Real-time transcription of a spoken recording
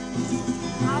All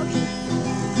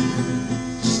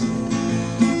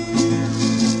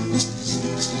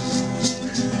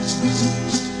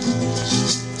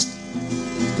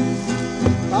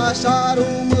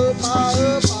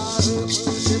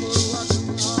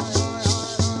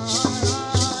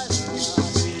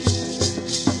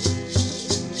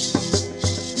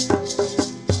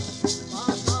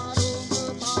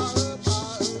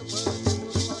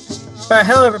right,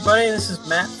 hello everybody. This is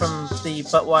Matt from the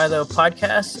But Why Though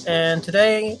podcast, and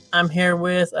today I'm here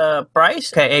with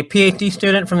Bryce, a PhD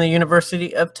student from the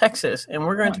University of Texas, and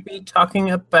we're going to be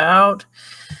talking about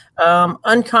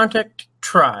uncontacted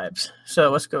tribes.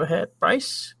 So let's go ahead,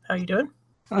 Bryce. How you doing?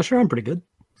 Sure, I'm pretty good.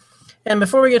 And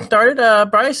before we get started,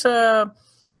 Bryce, can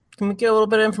we get a little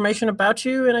bit of information about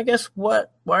you? And I guess why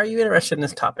are you interested in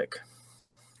this topic?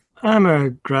 I'm a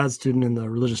grad student in the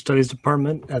Religious Studies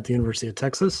Department at the University of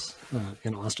Texas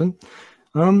in Austin.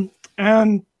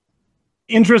 And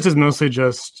interest is mostly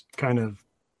just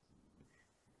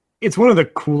it's one of the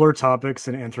cooler topics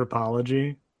in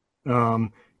anthropology.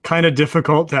 Kind of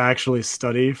difficult to actually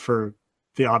study for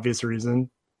the obvious reason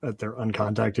that they're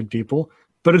uncontacted people,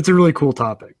 but it's a really cool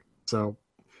topic. So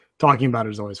talking about it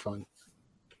is always fun.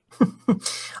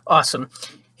 Awesome.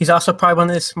 He's also probably one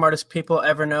of the smartest people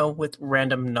ever know with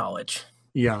random knowledge.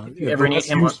 Yeah. If you ever need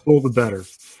him useful, the better.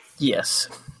 Yes.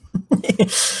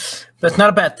 That's not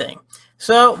a bad thing.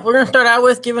 So we're going to start out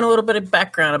with giving a little bit of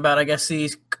background about, I guess,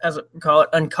 these, as we call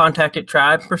it, uncontacted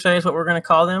tribes, per se, is what we're going to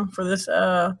call them for this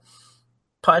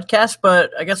podcast.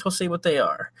 But I guess we'll see what they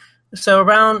are.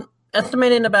 So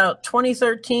estimated in about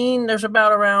 2013, there's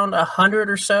around 100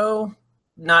 or so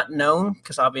not known,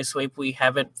 because obviously if we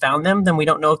haven't found them, then we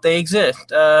don't know if they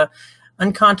exist.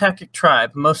 Uncontacted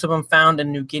tribe, most of them found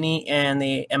in New Guinea and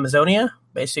the Amazonia,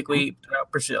 basically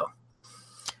throughout Brazil.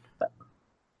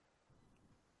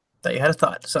 Thought you had a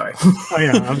thought. Sorry.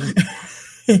 Oh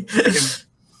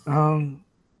yeah.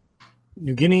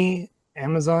 New Guinea,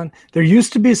 Amazon. There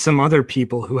used to be some other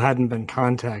people who hadn't been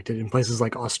contacted in places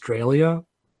like Australia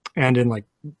and in like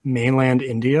mainland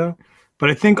India,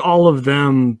 but I think all of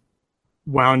them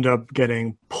wound up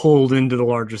getting pulled into the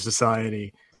larger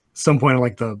society some point in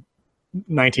like the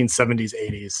 1970s,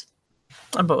 80s.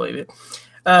 I believe it.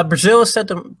 Brazil is said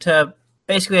to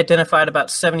basically identified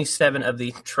about 77 of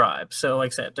the tribes. So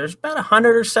like I said, there's about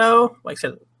 100 or so. Like I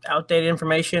said, outdated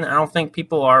information. I don't think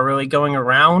people are really going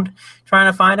around trying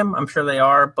to find them. I'm sure they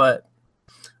are, but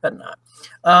not.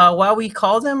 While we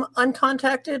call them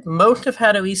uncontacted, most have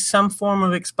had at least some form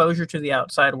of exposure to the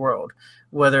outside world,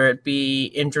 whether it be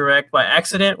indirect by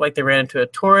accident, like they ran into a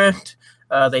tourist,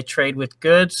 they trade with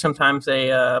goods. Sometimes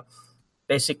they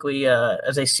basically,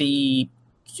 as they see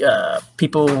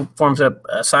people, forms of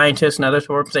scientists and other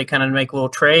sorts, they kind of make little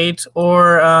trades,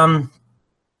 or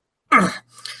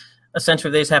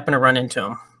essentially they just happen to run into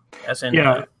them. As in,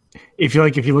 if you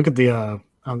look at the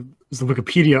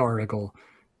Wikipedia article,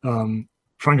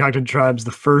 for uncontacted tribes,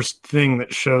 the first thing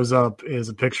that shows up is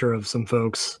a picture of some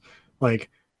folks, like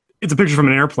it's a picture from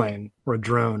an airplane or a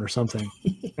drone or something,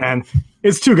 and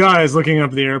it's two guys looking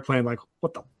up at the airplane, like,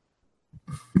 what the?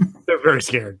 They're very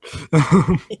scared.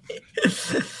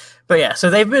 But yeah,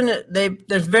 so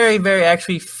there's very, very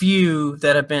actually few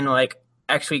that have been like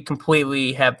actually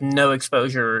completely have no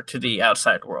exposure to the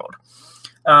outside world.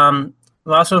 It's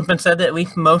also been said that at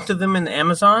least most of them in the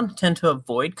Amazon tend to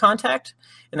avoid contact,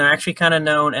 and they're actually kind of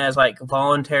known as like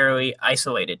voluntarily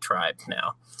isolated tribes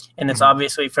now. And it's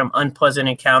obviously from unpleasant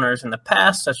encounters in the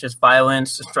past, such as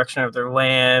violence, destruction of their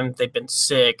land, they've been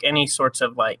sick, any sorts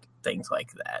of like things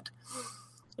like that.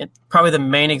 And probably the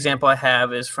main example I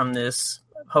have is from this,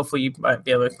 hopefully you might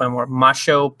be able to explain more,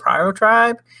 Macho Piro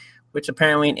tribe, which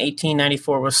apparently in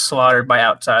 1894 was slaughtered by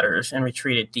outsiders and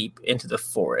retreated deep into the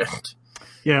forest.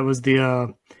 Yeah, it was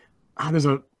the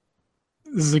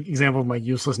this is an example of my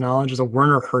useless knowledge. There's a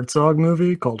Werner Herzog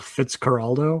movie called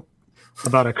Fitzcarraldo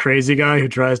about a crazy guy who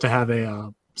tries to have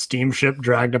a steamship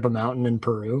dragged up a mountain in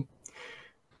Peru.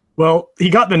 Well, he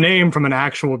got the name from an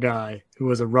actual guy who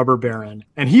was a rubber baron,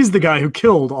 and he's the guy who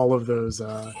killed all of those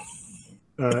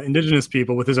indigenous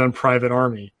people with his own private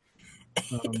army.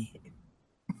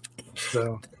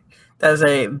 So that is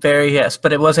a very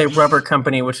but it was a rubber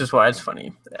company, which is why it's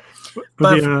funny.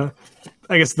 But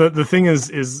I guess the thing is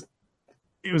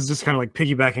it was just kind of like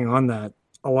piggybacking on that.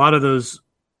 A lot of those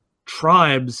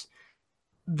tribes,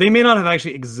 they may not have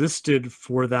actually existed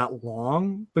for that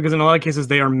long, because in a lot of cases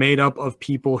they are made up of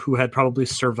people who had probably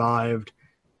survived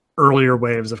earlier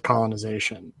waves of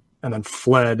colonization and then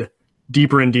fled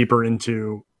deeper and deeper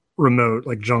into remote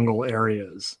like jungle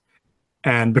areas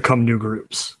and become new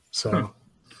groups. So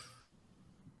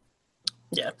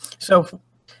yeah. So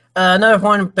Another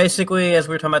one, basically, as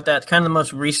we were talking about that, kind of the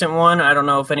most recent one. I don't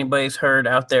know if anybody's heard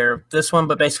out there this one,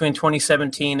 but basically in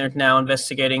 2017, they're now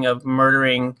investigating of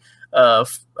murdering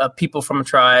people from a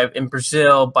tribe in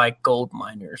Brazil by gold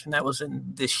miners, and that was in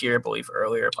this year, I believe,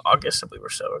 earlier August, I believe, or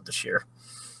so of this year.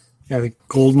 Yeah, the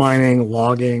gold mining,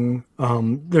 logging.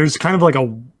 There's kind of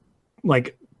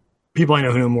like people I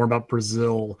know who know more about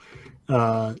Brazil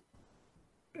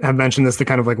have mentioned this, the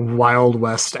kind of like Wild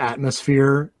West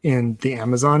atmosphere in the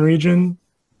Amazon region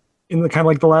in the kind of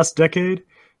like the last decade,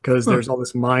 because there's all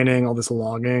this mining, all this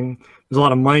logging. There's a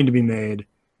lot of money to be made.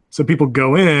 So people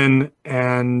go in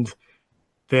and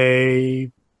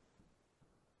they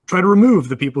try to remove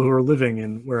the people who are living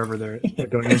in wherever they're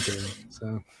going into.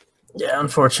 So yeah,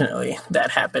 unfortunately, that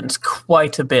happens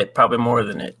quite a bit, probably more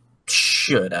than it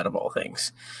should out of all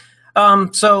things.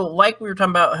 So like we were talking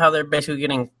about how they're basically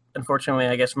getting, unfortunately,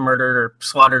 I guess, murdered or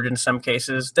slaughtered in some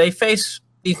cases,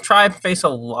 these tribes face a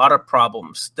lot of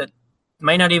problems that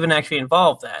may not even actually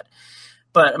involve that.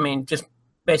 But, I mean, just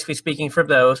basically speaking for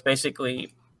those,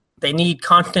 basically, they need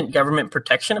constant government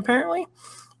protection, apparently.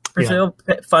 Brazil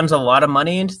funds a lot of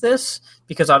money into this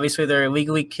because obviously they're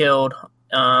illegally killed.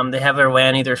 They have their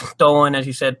land either stolen, as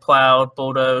you said, plowed,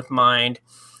 bulldozed, mined.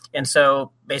 And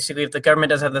so basically, if the government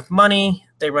doesn't have the money,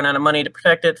 they run out of money to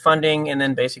protect it, funding, and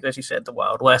then basically, as you said, the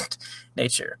Wild West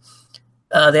nature.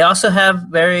 They also have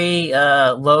very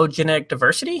low genetic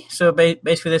diversity. So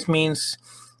basically, this means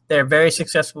they're very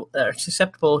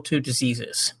susceptible to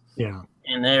diseases. yeah,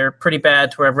 And they're pretty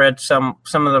bad. To where I've read some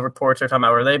of the reports they're talking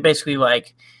about, where they basically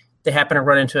they happen to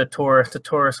run into a tourist. The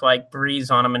tourist breathes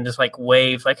on them and just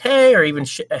waves hey, or even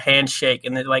a handshake,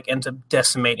 and it ends up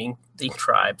decimating the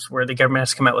tribes. Where the government has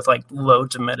to come out with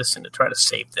loads of medicine to try to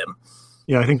save them.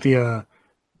 Yeah, I think the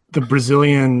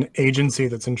Brazilian agency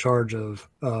that's in charge of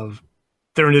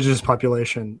their indigenous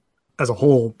population as a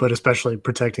whole, but especially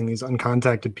protecting these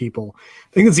uncontacted people,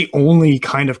 I think it's the only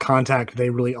kind of contact they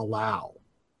really allow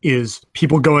is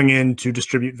people going in to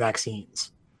distribute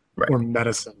vaccines or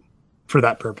medicine for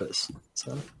that purpose.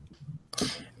 So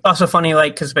also funny,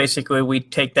 because basically we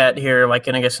take that here,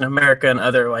 in I guess in America and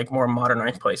other more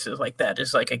modernized places that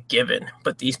is a given.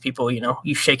 But these people,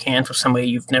 you shake hands with somebody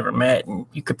you've never met, and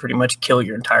you could pretty much kill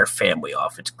your entire family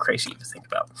off. It's crazy to think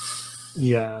about.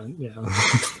 Yeah.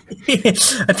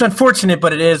 It's unfortunate,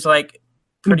 but it is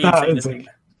pretty insane.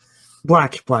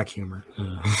 Black humor.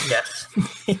 Yes.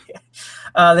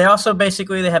 They also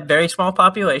basically they have very small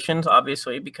populations,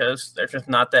 obviously, because there's just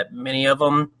not that many of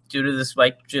them due to this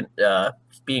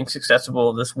being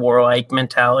successful, this warlike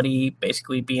mentality,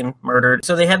 basically being murdered.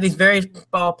 So they have these very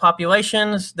small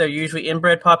populations. They're usually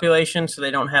inbred populations, so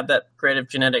they don't have that great of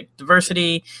genetic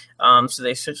diversity. So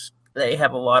they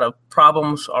have a lot of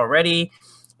problems already,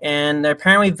 and they're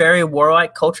apparently very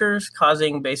warlike cultures,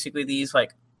 causing basically these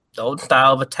the old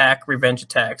style of attack, revenge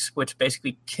attacks, which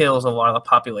basically kills a lot of the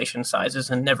population sizes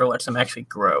and never lets them actually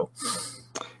grow.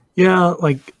 Yeah,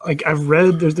 I've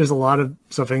read there's a lot of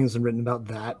stuff that's been written about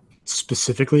that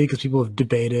specifically because people have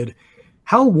debated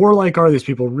how warlike are these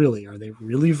people really? Are they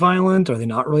really violent? Are they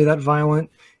not really that violent?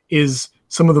 Is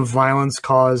some of the violence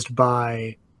caused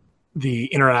by the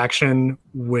interaction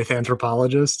with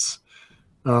anthropologists?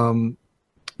 There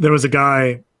was a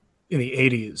guy in the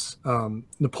 80s,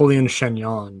 Napoleon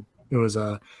Chagnon, who was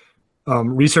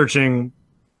researching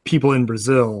people in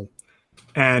Brazil,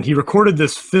 and he recorded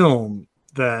this film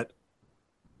that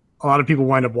a lot of people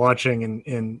wind up watching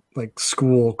in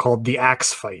school called The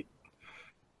Axe Fight,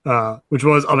 which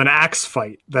was of an axe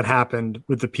fight that happened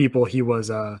with the people he was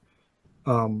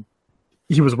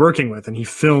working with, and he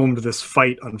filmed this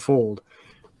fight unfold.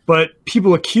 But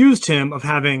people accused him of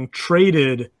having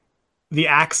traded the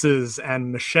axes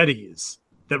and machetes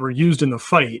that were used in the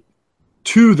fight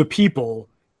to the people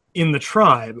in the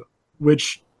tribe,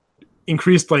 which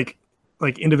increased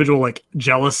individual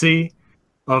jealousy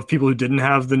of people who didn't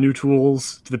have the new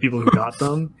tools to the people who got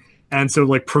them, and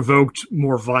so provoked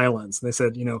more violence. And they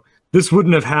said, this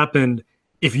wouldn't have happened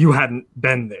if you hadn't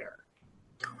been there.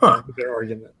 Their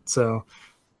argument. So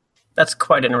that's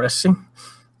quite interesting.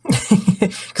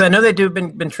 Because I know they do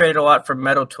been traded a lot for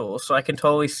metal tools, so I can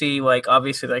totally see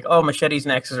obviously machetes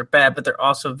and axes are bad, but they're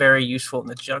also very useful in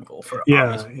the jungle for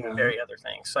very other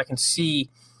things. So I can see.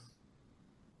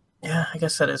 Yeah, I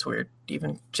guess that is weird.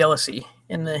 Even jealousy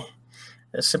in the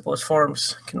simplest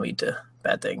forms can lead to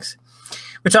bad things,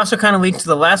 which also kind of leads to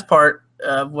the last part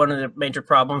of one of the major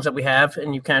problems that we have,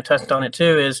 and you kind of touched on it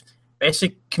too, is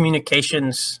basic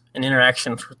communications and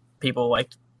interactions with people.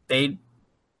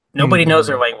 Nobody knows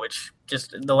their language.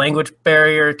 Just the language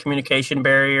barrier, communication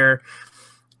barrier,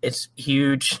 it's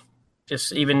huge.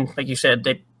 Just even, like you said,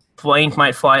 they planes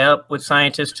might fly up with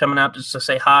scientists coming out just to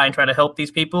say hi and try to help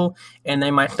these people, and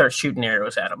they might start shooting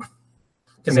arrows at them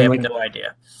because they have no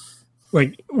idea.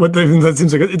 Like that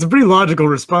seems like it's a pretty logical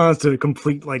response to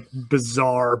complete like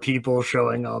bizarre people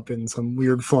showing up in some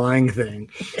weird flying thing.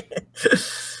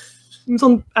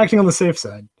 I'm acting on the safe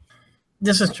side.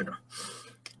 This is true.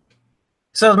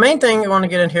 So the main thing I want to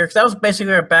get in here, because that was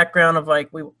basically our background of like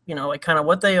like kind of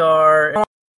what they are. I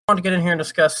want to get in here and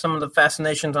discuss some of the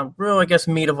fascinations on real, I guess,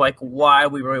 meat of like why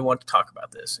we really want to talk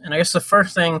about this. And I guess the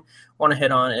first thing I want to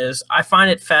hit on is I find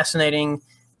it fascinating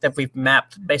that we've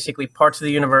mapped basically parts of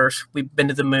the universe. We've been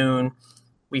to the moon.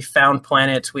 We found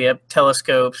planets. We have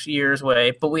telescopes years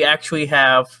away, but we actually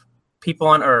have people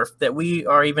on Earth that we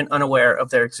are even unaware of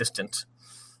their existence.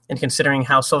 And considering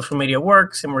how social media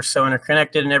works and we're so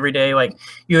interconnected and every day, like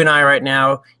you and I right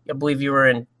now, I believe you were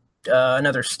in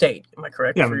another state. Am I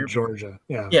correct? Yeah, I'm in Georgia.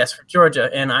 Yeah. Yes, for Georgia.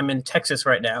 And I'm in Texas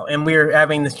right now. And we're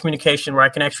having this communication where I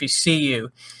can actually see you.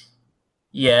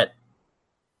 Yet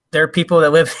there are people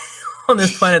that live on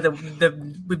this planet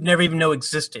that we've never even know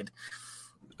existed.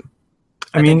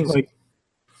 I mean,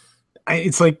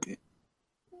 it's like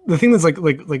the thing that's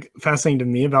like fascinating to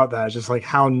me about that is just like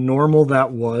how normal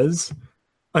that was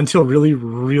until really,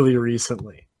 really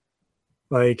recently.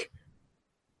 Like,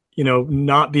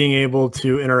 not being able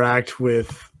to interact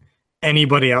with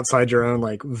anybody outside your own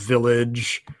like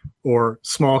village or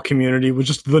small community was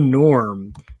just the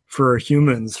norm for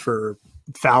humans for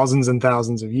thousands and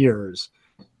thousands of years.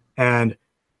 And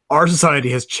our society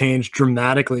has changed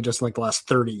dramatically just in like the last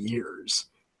 30 years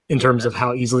in terms of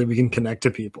how easily we can connect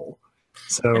to people.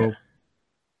 So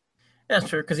that's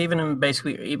true, because even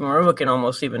we're looking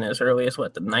almost even as early as the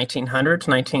 1900s,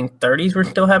 1930s, we're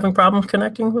still having problems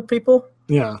connecting with people.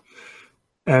 Yeah,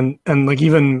 and like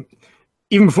even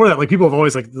before that, like people have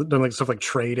always like done like stuff like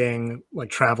trading, like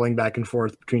traveling back and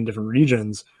forth between different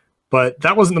regions, but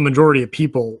that wasn't the majority of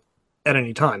people at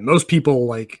any time. Most people,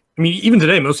 like, I mean, even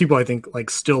today, most people I think like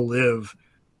still live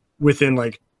within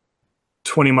like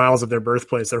 20 miles of their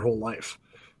birthplace their whole life.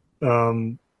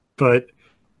 But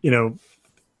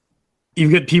you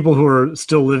get people who are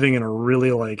still living in a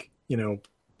really like,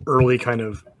 early kind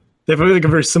of, they have like a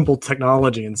very simple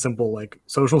technology and simple like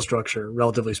social structure,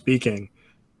 relatively speaking.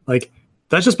 Like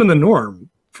that's just been the norm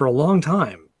for a long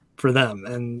time for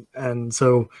them. And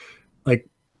so like,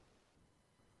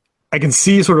 I can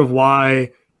see sort of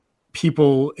why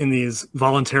people in these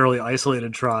voluntarily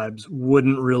isolated tribes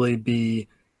wouldn't really be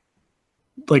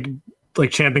like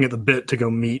champing at the bit to go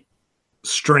meet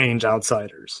strange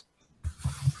outsiders.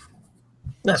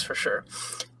 That's for sure.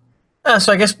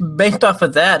 So I guess based off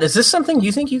of that, is this something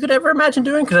you think you could ever imagine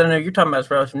doing? Because I know you're talking about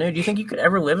it's relatively new. Do you think you could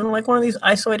ever live in like one of these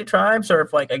isolated tribes? Or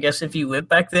if like, I guess if you lived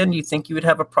back then, do you think you would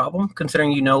have a problem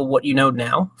considering what you know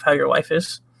now of how your life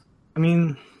is? I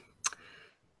mean,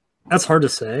 that's hard to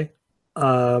say.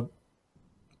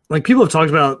 Like people have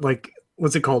talked about like,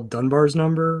 what's it called? Dunbar's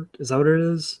number? Is that what it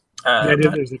is? The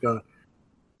idea there's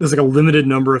like a limited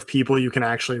number of people you can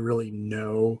actually really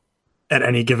know at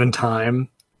any given time.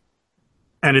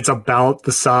 And it's about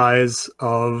the size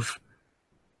of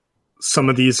some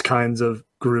of these kinds of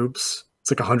groups.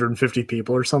 It's like 150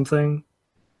 people or something.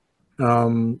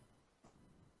 Like,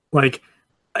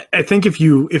 I think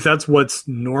if that's what's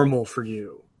normal for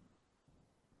you,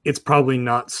 it's probably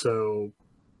not so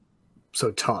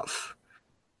tough.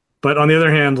 But on the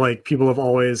other hand, like people have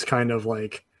always kind of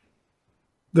like,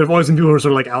 there have always been people who are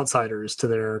sort of like outsiders to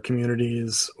their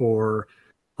communities or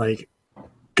like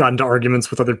got into arguments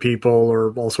with other people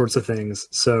or all sorts of things.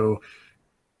 So,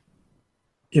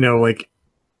 like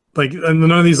and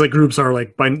none of these like groups are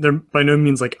like they're by no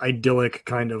means like idyllic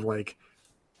kind of like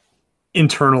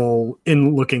internal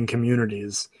in-looking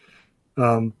communities.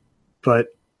 But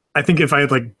I think if I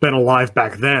had like been alive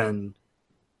back then,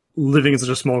 living in such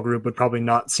a small group would probably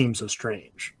not seem so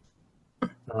strange.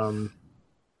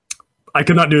 I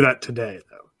could not do that today,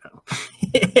 though. No.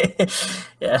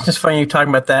 Yeah, it's just funny you talking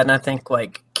about that, and I think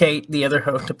like Kate, the other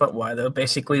host, but why though,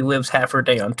 basically lives half her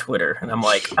day on Twitter, and I'm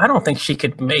like, I don't think she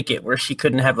could make it where she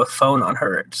couldn't have a phone on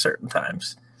her at certain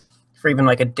times for even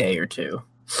like a day or two,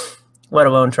 let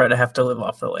alone try to have to live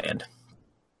off the land.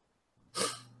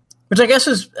 Which I guess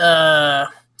is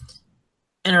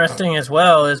interesting as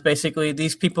well, is basically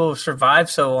these people have survived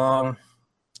so long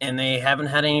and they haven't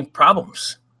had any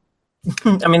problems.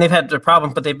 I mean, they've had their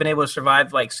problems, but they've been able to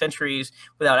survive like centuries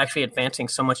without actually advancing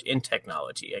so much in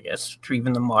technology, I guess, to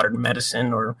even the modern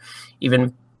medicine or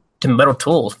even to metal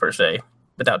tools per se,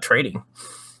 without trading.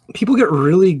 People get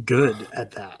really good at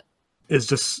that. It's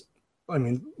just, I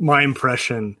mean, my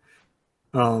impression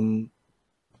from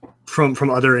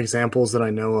other examples that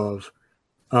I know of.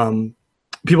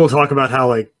 people talk about how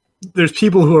like there's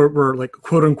people who were like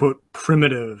quote unquote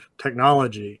primitive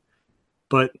technology,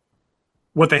 but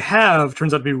what they have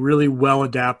turns out to be really well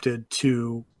adapted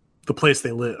to the place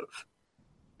they live.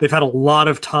 They've had a lot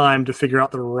of time to figure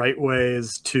out the right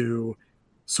ways to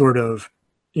sort of,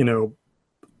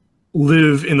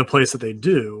 live in the place that they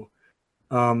do,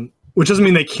 which doesn't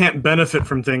mean they can't benefit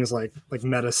from things like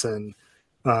medicine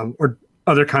or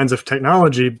other kinds of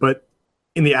technology. But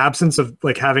in the absence of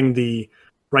like having the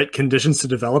right conditions to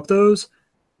develop those,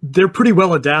 they're pretty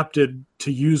well adapted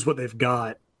to use what they've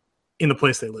got in the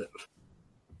place they live.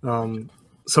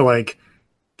 So like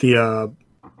the,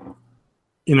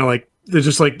 like there's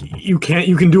just like you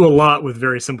can do a lot with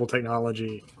very simple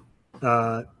technology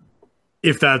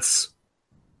if that's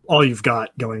all you've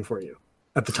got going for you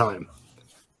at the time.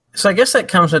 So I guess that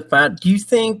comes with that. Do you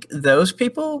think those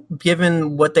people,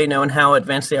 given what they know and how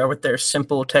advanced they are with their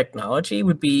simple technology,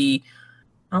 would be,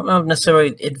 I don't know if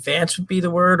necessarily advanced would be the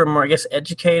word, or more, I guess,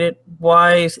 educated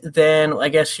wise than, I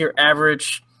guess, your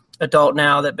average adult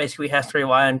now that basically has to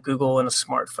rely on Google and a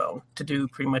smartphone to do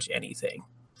pretty much anything?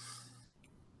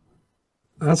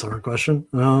 That's a hard question.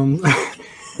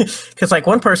 Because like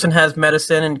one person has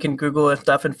medicine and can Google and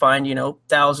stuff and find,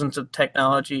 thousands of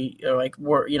technology or like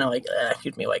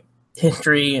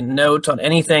history and notes on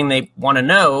anything they want to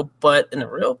know. But in a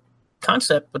real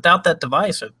concept, without that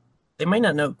device, they might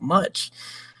not know much.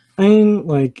 I mean,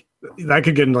 like that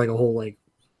could get into like a whole like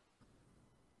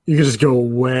you could just go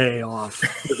way off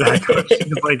with that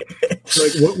question. like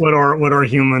what are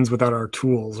humans without our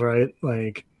tools, right?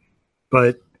 Like,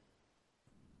 but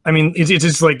I mean, it's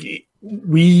just like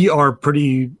we are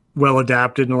pretty well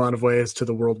adapted in a lot of ways to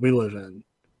the world we live in,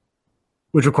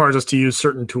 which requires us to use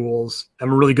certain tools,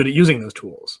 and we're really good at using those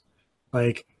tools.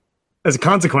 Like, as a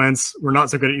consequence, we're not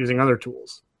so good at using other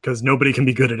tools because nobody can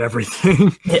be good at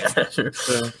everything. Yeah, that's true.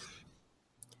 So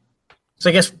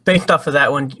I guess based off of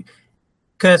that one,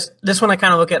 because this one I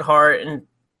kind of look at hard, and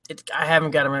I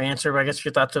haven't got a real answer, but I guess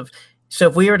your thoughts of, so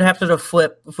if we were to have to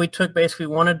flip, if we took basically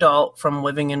one adult from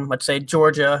living in, let's say,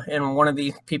 Georgia, and one of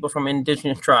these people from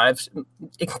indigenous tribes,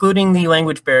 including the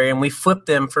language barrier, and we flipped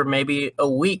them for maybe a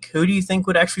week, who do you think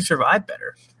would actually survive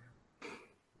better?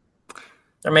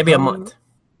 Or maybe a month?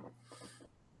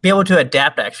 Be able to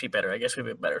adapt actually better, I guess would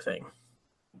be a better thing.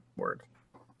 Word.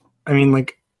 I mean,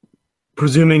 like,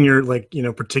 presuming you're like,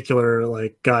 particular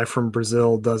like guy from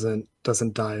Brazil doesn't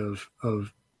die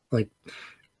of like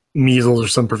measles or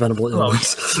some preventable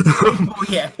illness. Oh,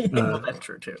 yeah. Well, that's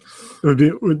true too.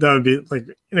 That would be like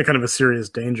in a kind of a serious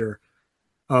danger.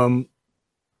 I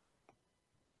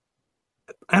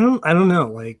don't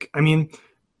know. Like, I mean,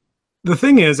 the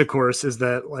thing is, of course, is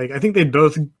that like I think they'd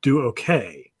both do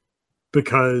okay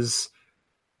because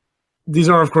these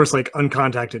are, of course, like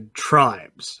uncontacted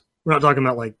tribes. We're not talking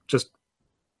about like just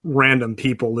random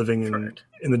people living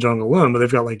in the jungle alone, but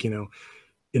they've got like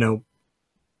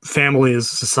families,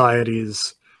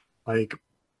 societies, like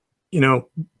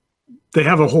they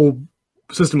have a whole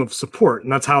system of support,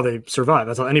 and that's how they survive.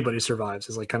 That's how anybody survives,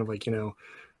 is like kind of like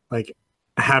like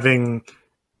having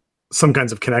some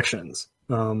kinds of connections.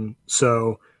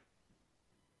 So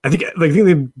I think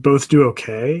they both do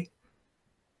okay.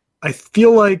 I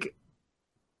feel like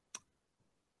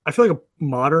a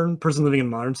modern person living in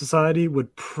modern society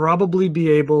would probably be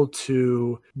able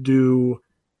to do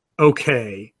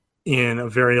okay in a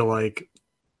very like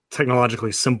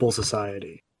technologically simple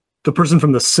society. The person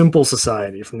from the simple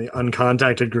society, from the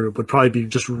uncontacted group, would probably be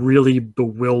just really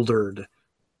bewildered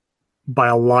by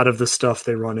a lot of the stuff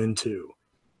they run into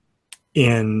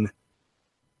in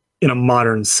a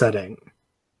modern setting.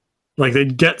 Like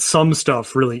they'd get some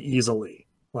stuff really easily.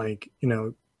 Like,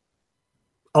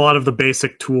 a lot of the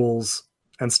basic tools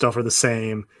and stuff are the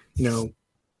same,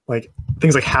 like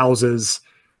things like houses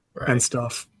and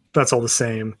stuff. That's all the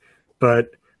same. But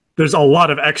there's a lot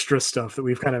of extra stuff that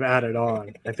we've kind of added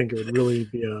on. I think it would really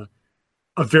be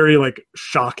a very like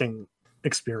shocking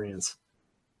experience.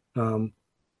 But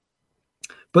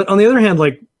on the other hand,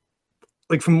 like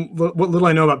from what little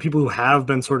I know about people who have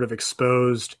been sort of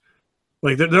exposed,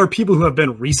 like there are people who have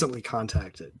been recently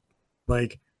contacted,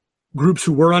 like groups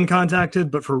who were uncontacted,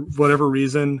 but for whatever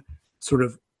reason sort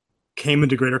of came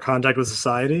into greater contact with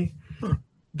society.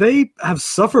 They have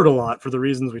suffered a lot for the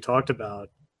reasons we talked about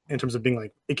in terms of being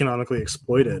like economically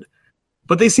exploited,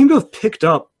 but they seem to have picked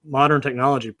up modern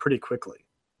technology pretty quickly.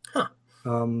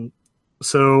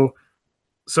 So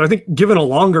I think given a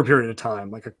longer period of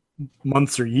time, like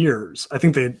months or years, I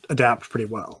think they adapt pretty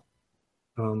well.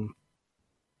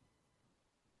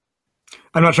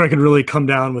 I'm not sure I can really come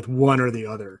down with one or the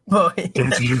other Well, to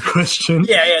answer your question.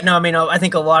 yeah. No, I mean, I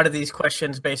think a lot of these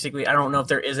questions basically, I don't know if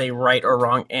there is a right or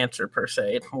wrong answer per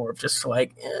se. It's more of just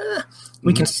like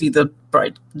we can see the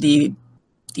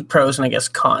pros and I guess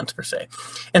cons per se.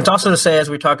 And it's also to say, as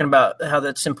we're talking about how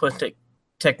that simplistic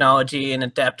technology and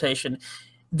adaptation,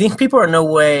 these people are no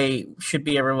way should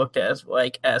be ever looked at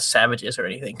as savages or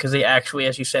anything, because they actually,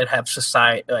 as you said, have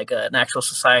society, like an actual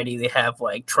society. They have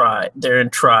they're in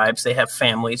tribes, they have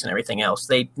families and everything else.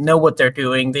 They know what they're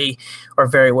doing. They are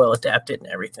very well adapted and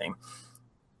everything.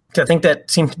 So I think that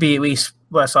seems to be, at least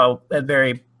what I saw, a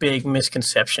very big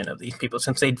misconception of these people,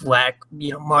 since they lack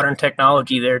modern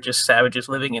technology. They're just savages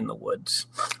living in the woods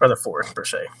or the forest per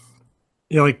se.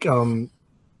 It's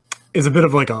a bit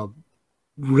of like a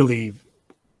really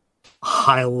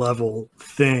high level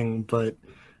thing, but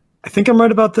I think I'm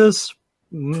right about this.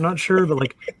 I'm not sure, but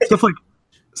like stuff like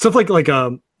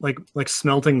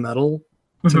smelting metal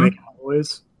to make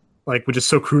alloys, like, which is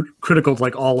so critical to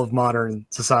like all of modern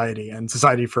society and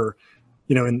society for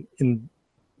in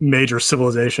major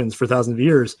civilizations for thousands of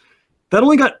years. That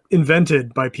only got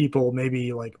invented by people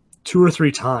maybe like 2 or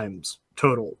 3 times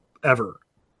total ever,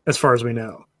 as far as we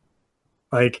know.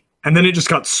 Like, and then it just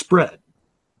got spread.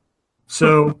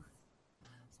 So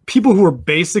people who are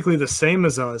basically the same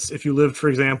as us, if you lived, for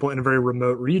example, in a very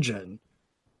remote region,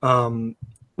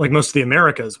 like most of the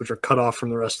Americas, which are cut off from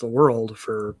the rest of the world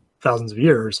for thousands of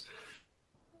years,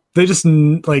 they just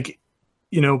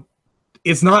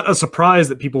it's not a surprise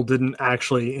that people didn't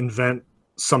actually invent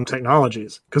some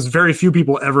technologies, because very few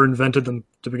people ever invented them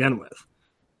to begin with.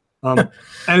 And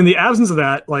in the absence of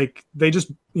that, like, they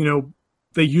just,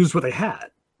 they used what they had,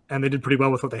 and they did pretty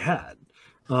well with what they had.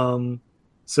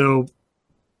 So,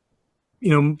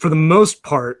 for the most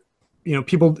part,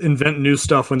 people invent new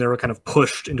stuff when they were kind of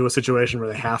pushed into a situation where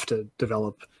they have to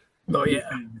develop. Oh yeah,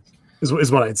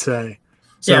 is what I'd say.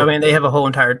 So, yeah, I mean, they have a whole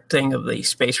entire thing of the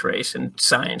space race and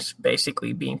science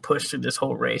basically being pushed through this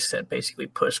whole race that basically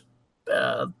pushed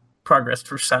progress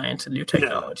through science and new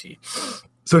technology. Yeah.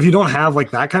 So if you don't have like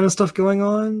that kind of stuff going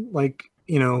on, like,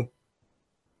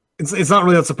 it's not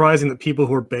really that surprising that people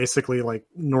who are basically like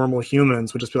normal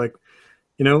humans would just be like,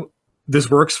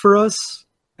 this works for us,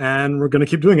 and we're going to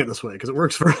keep doing it this way because it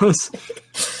works for us.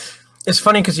 It's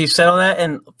funny because you said all that,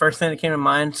 and first thing that came to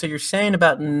mind, so you're saying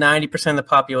about 90% of the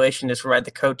population just ride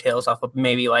the coattails off of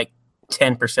maybe like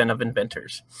 10% of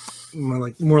inventors.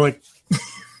 More like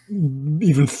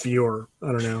even fewer.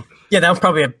 I don't know. Yeah, that was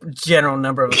probably a general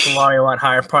number. It was a lot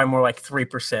higher, probably more like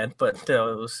 3%, but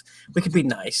we could be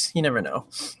nice. You never know.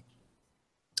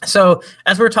 So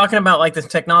as we're talking about like the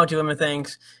technology limit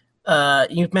things,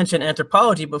 you mentioned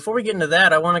anthropology. Before we get into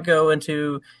that, I want to go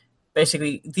into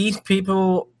basically these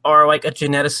people are like a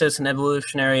geneticist and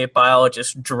evolutionary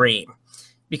biologist dream,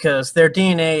 because their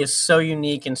DNA is so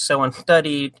unique and so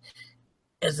unstudied,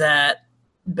 is that,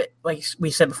 like we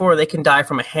said before, they can die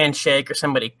from a handshake or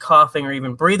somebody coughing or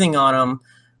even breathing on them,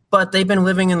 but they've been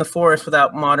living in the forest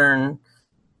without modern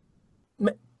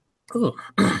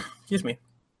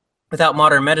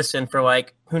medicine for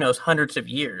like, who knows, hundreds of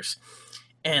years.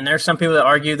 And there's some people that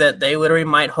argue that they literally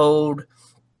might hold,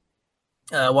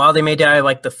 while they may die of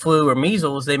like the flu or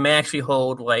measles, they may actually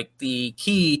hold like the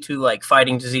key to like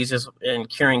fighting diseases and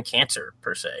curing cancer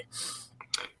per se.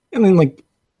 I mean, like,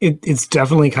 it's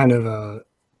definitely kind of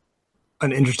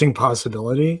an interesting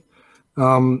possibility.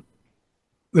 The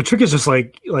trick is just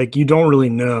like you don't really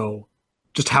know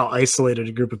just how isolated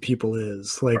a group of people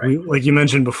is. Like, right. Like you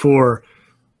mentioned before,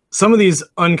 some of these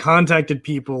uncontacted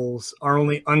peoples are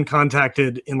only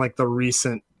uncontacted in like the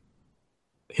recent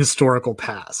historical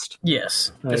past.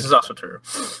 Yes, right? This is also true.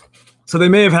 So they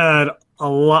may have had a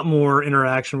lot more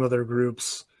interaction with other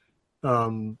groups.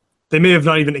 They may have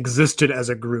not even existed as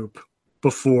a group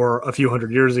before a few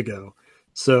hundred years ago.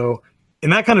 So in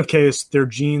that kind of case, their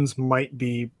genes might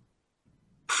be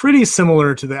pretty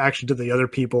similar to the other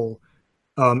people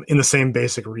in the same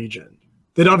basic region.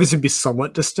 They'd obviously be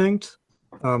somewhat distinct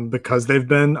because they've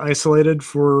been isolated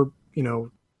for,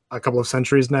 a couple of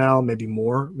centuries now, maybe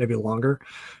more, maybe longer.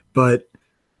 But,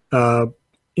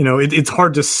 it's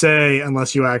hard to say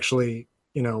unless you actually,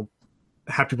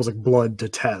 have people's like blood to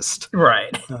test.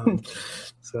 Right.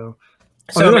 So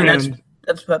I mean,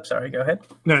 that's sorry, go ahead.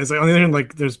 No, it's like, on the other hand,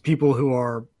 like, there's people who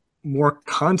are more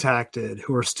contacted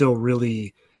who are still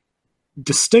really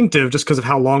distinctive just because of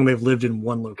how long they've lived in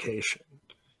one location.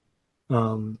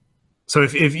 So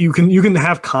if you can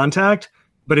have contact,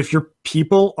 but if your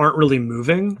people aren't really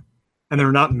moving and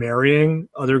they're not marrying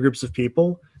other groups of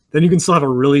people, then you can still have a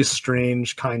really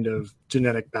strange kind of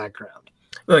genetic background.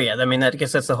 Well, yeah, I mean, I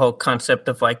guess that's the whole concept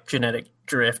of like genetic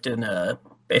drift and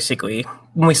basically.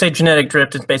 When we say genetic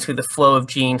drift, it's basically the flow of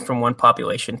genes from one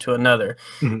population to another.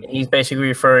 Mhm. And he's basically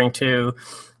referring to,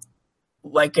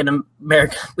 like in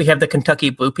America, we have the Kentucky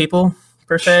Blue people,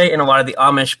 per se, and a lot of the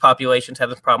Amish populations have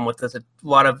this problem with this. A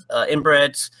lot of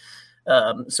inbreds,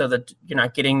 so that you're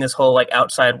not getting this whole like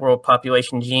outside world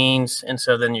population genes, and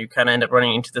so then you kind of end up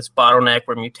running into this bottleneck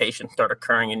where mutations start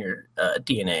occurring in your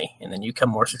DNA, and then you become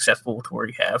more successful to where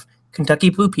you have Kentucky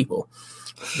Blue people.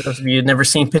 For those of you who've never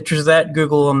seen pictures of that,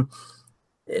 Google them.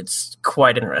 It's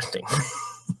quite interesting.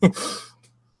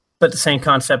 But the same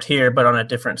concept here, but on a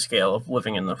different scale of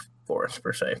living in the forest,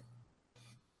 per se.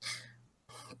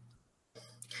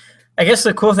 I guess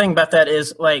the cool thing about that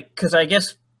is, like, because I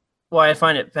guess why I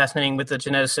find it fascinating with the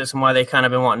geneticists and why they kind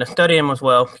of been wanting to study them as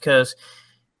well, because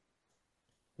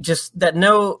just that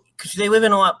because they live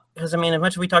in a lot, because I mean, as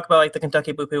much as we talk about like the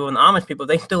Kentucky Blue people and the Amish people,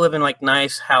 they still live in like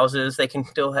nice houses. They can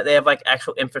still they have like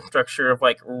actual infrastructure of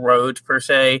like roads per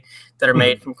se that are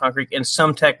made from concrete and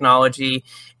some technology.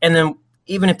 And then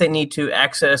even if they need to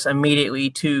access immediately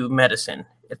to medicine,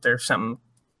 if there's something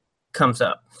comes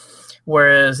up.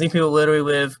 Whereas these people literally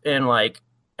live in like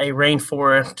a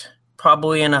rainforest,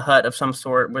 probably in a hut of some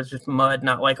sort with just mud,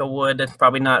 not like a wood that's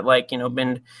probably not like,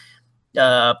 been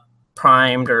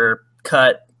primed or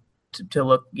cut to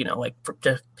look, like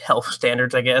to health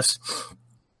standards, I guess.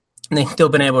 And they've still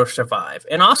been able to survive.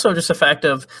 And also just the fact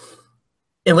of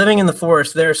living in the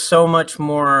forest, there's so much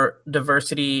more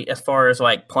diversity as far as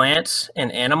like plants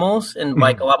and animals, and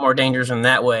like a lot more dangers in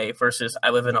that way versus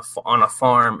I live on a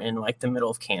farm in like the middle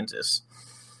of Kansas.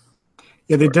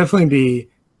 Yeah, they'd definitely be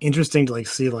interesting to like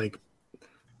see like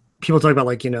people talk about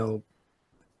like,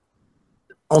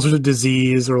 all sorts of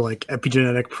disease or like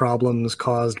epigenetic problems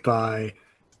caused by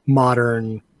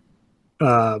modern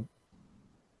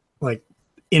like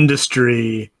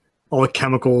industry, all the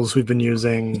chemicals we've been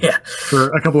using for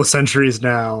a couple of centuries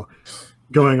now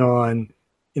going on.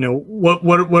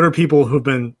 What are people who've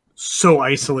been so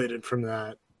isolated from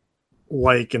that,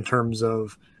 like in terms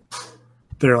of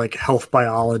their like health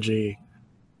biology?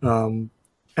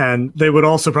 And they would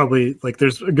also probably like,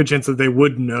 there's a good chance that they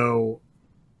would know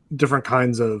different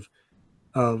kinds of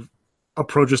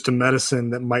approaches to medicine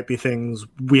that might be things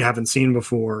we haven't seen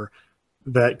before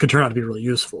that could turn out to be really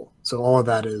useful. So all of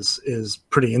that is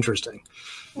pretty interesting.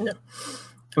 Yeah.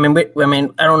 I mean,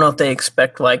 I don't know if they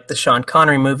expect like the Sean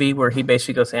Connery movie where he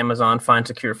basically goes to Amazon, finds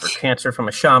a cure for cancer from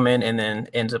a shaman, and then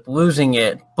ends up losing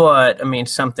it. But I mean,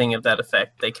 something of that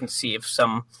effect they can see if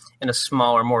some in a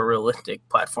smaller, more realistic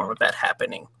platform of that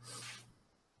happening.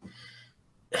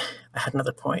 I had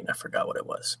another point. I forgot what it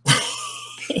was.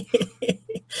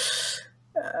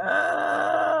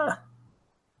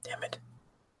 Damn it.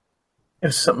 It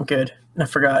was something good, and I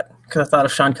forgot because I thought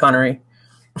of Sean Connery.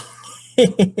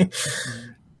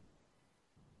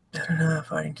 I don't know,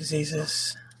 fighting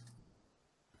diseases.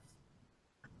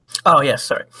 Oh, yes,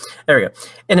 sorry. There we go.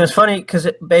 And it was funny because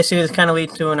it basically kind of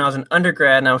leads to when I was an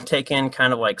undergrad and I was taking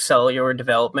kind of like cellular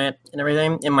development and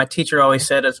everything. And my teacher always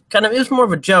said, it was more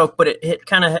of a joke, but it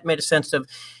kind of made a sense of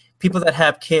people that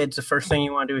have kids. The first thing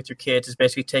you want to do with your kids is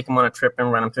basically take them on a trip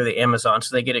and run them through the Amazon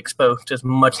so they get exposed to as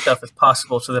much stuff as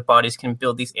possible so their bodies can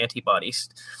build these antibodies.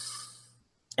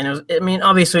 And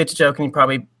obviously it's a joke and you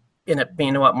probably end up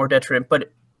being a lot more detriment,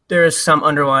 but there is some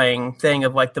underlying thing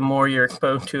of like the more you're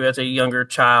exposed to as a younger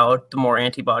child, the more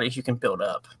antibodies you can build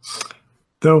up.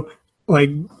 Though, like,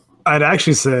 I'd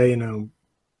actually say,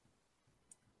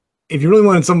 if you really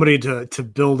wanted somebody to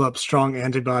build up strong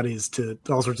antibodies to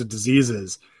all sorts of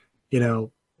diseases, you'd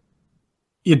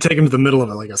take them to the middle of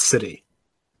it, like a city.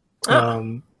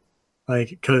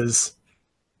 Because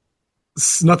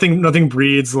nothing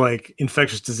breeds like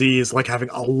infectious disease like having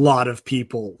a lot of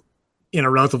people in a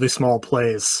relatively small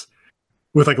place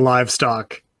with like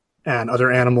livestock and other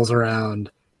animals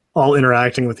around all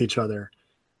interacting with each other.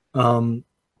 When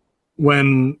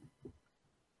one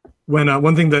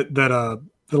thing that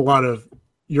a lot of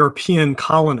European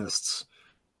colonists,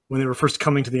 when they were first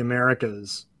coming to the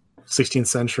Americas, 16th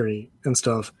century and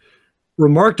stuff,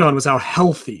 remarked on was how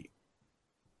healthy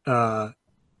the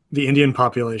Indian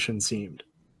population seemed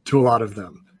to a lot of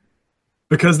them.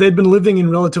 Because they'd been living in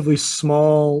relatively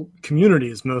small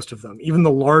communities, most of them. Even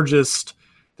the largest,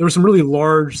 there were some really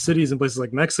large cities in places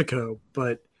like Mexico,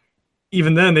 but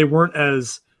even then they weren't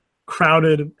as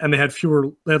crowded and they had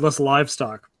less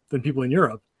livestock than people in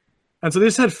Europe. And so they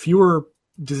just had fewer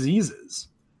diseases.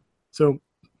 So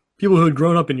people who had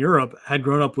grown up in Europe had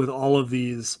grown up with all of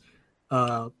these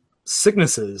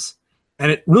sicknesses,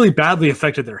 and it really badly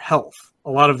affected their health.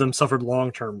 A lot of them suffered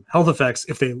long-term health effects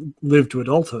if they lived to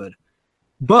adulthood.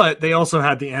 But they also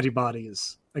had the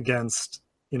antibodies against,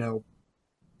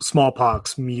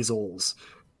 smallpox, measles,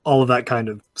 all of that kind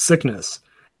of sickness.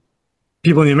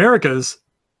 People in the Americas,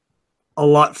 a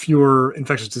lot fewer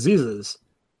infectious diseases.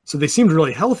 So they seemed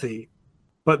really healthy.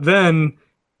 But then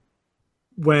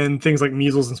when things like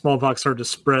measles and smallpox started to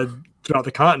spread throughout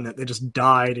the continent, they just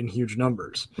died in huge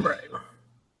numbers. Right.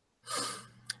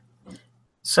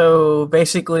 So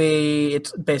basically,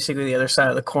 it's basically the other side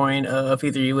of the coin of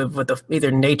either you live with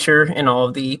either nature and all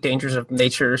of the dangers of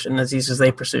nature and the diseases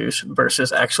they produce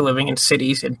versus actually living in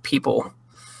cities and people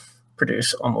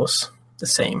produce almost the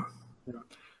same.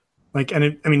 Like,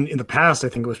 and I mean, in the past, I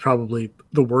think it was probably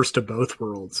the worst of both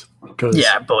worlds.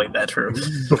 Yeah, I believe that's true.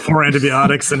 Before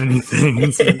antibiotics and anything.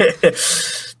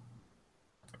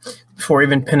 Before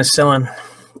even penicillin.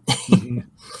 Mm-hmm.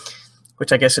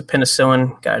 Which I guess the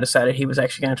penicillin guy decided he was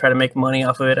actually going to try to make money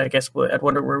off of it. I guess I'd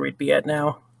wonder where we'd be at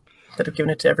now instead of giving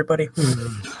it to everybody.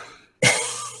 Mm-hmm.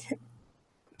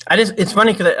 It's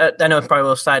funny because I know it's probably a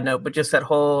little side note, but just that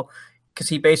whole, because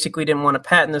he basically didn't want to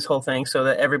patent this whole thing so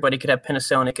that everybody could have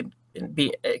penicillin. It could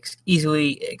be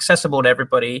easily accessible to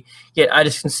everybody. Yet I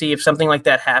just can see if something like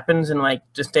that happens in like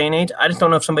this day and age, I just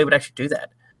don't know if somebody would actually do that.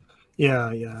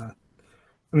 Yeah.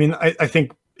 I mean, I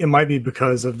think it might be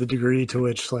because of the degree to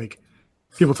which like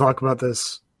people talk about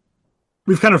this.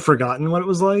 We've kind of forgotten what it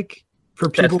was like for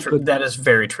people. That is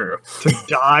very true. To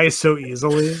die so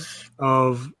easily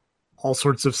of all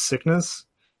sorts of sickness.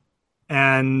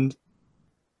 And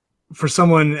for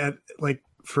someone at like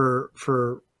for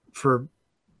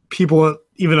people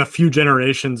even a few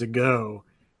generations ago,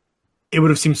 it would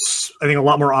have seemed, I think, a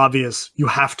lot more obvious. You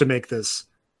have to make this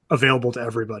available to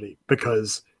everybody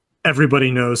because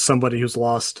everybody knows somebody who's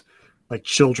lost like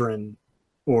children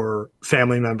or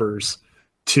family members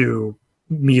to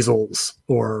measles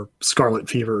or scarlet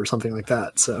fever or something like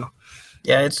that. So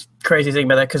yeah, it's crazy to think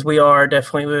about that because we are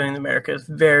definitely living in America. It's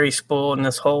very spoiled in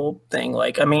this whole thing.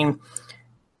 Like, I mean,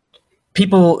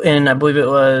 people in, I believe it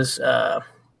was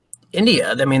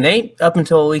India, I mean, they, up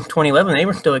until 2011, they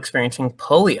were still experiencing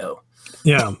polio.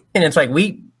 Yeah. And it's like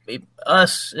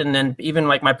us, and then even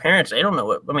like my parents, they don't know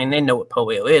what, I mean, they know what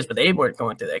polio is, but they weren't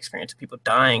going through the experience of people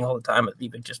dying all the time of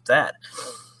even just that.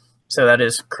 So that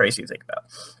is crazy to think about.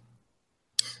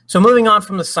 So moving on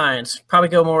from the science, probably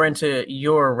go more into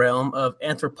your realm of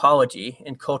anthropology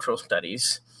and cultural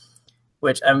studies,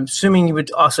 which I'm assuming you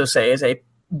would also say is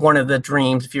one of the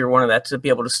dreams, if you're one of that, to be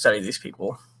able to study these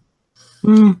people.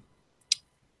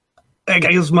 I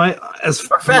guess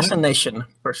fascination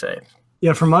per se.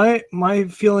 Yeah, for my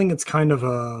feeling, it's kind of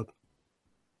a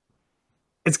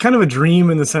dream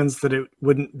in the sense that it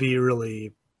wouldn't be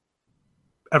really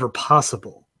ever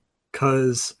possible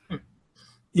because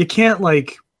you can't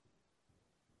like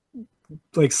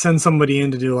send somebody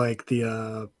in to do like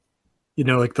the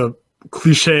like the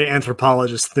cliche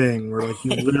anthropologist thing where like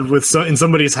you live in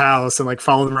somebody's house and like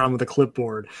follow them around with a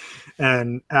clipboard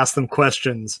and ask them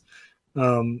questions.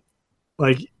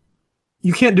 Like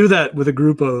you can't do that with a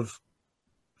group of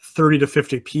 30 to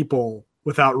 50 people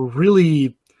without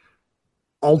really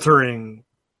altering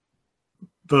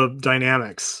the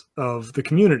dynamics of the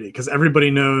community because everybody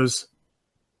knows,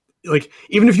 like,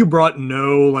 even if you brought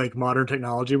no like modern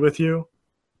technology with you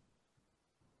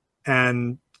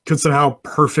and could somehow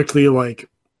perfectly like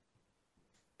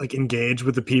engage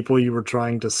with the people you were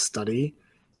trying to study,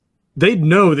 they'd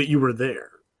know that you were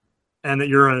there and that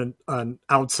you're an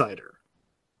outsider.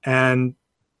 And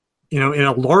in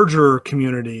a larger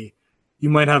community, you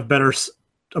might have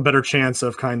a better chance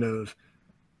of kind of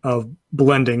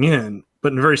blending in.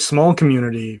 But in a very small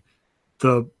community,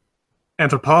 the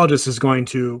anthropologist is going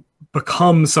to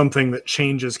become something that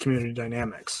changes community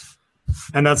dynamics.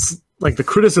 And that's like the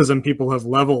criticism people have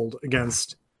leveled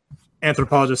against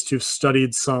anthropologists who've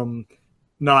studied some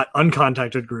not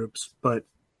uncontacted groups, but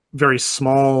very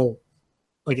small,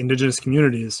 like indigenous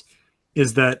communities,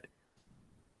 is that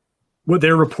what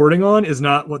they're reporting on is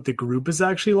not what the group is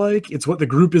actually like. It's what the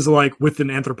group is like with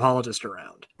an anthropologist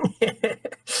around.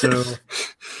 So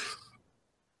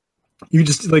you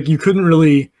just like, you couldn't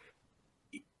really,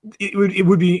 it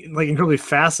would be like incredibly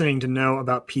fascinating to know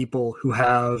about people who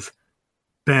have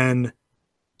been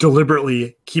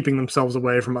deliberately keeping themselves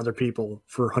away from other people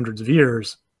for hundreds of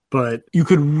years. But you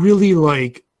could really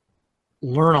like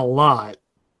learn a lot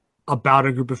about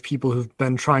a group of people who've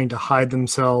been trying to hide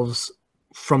themselves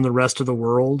from the rest of the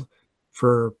world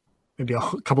for maybe a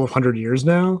couple of hundred years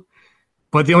now.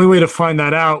 But the only way to find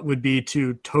that out would be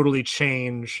to totally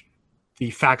change the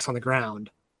facts on the ground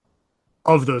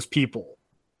of those people.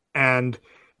 And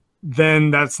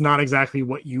then that's not exactly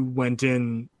what you went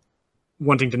in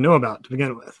wanting to know about to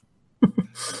begin with.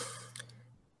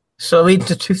 So it leads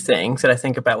to two things that I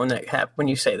think about when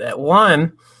you say that.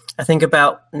 One, I think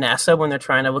about NASA when they're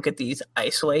trying to look at these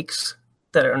ice lakes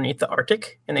that are underneath the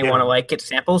Arctic, and they want to Yeah. like get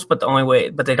samples, but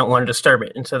they don't want to disturb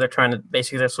it, and so they're trying to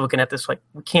basically just looking at this like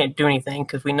we can't do anything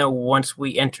because we know once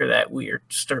we enter that we are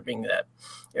disturbing that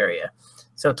area.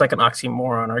 So it's like an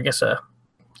oxymoron, or I guess or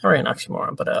an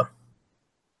oxymoron, but I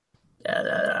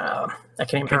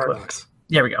can't even think of it. Paradox.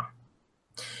 There we go.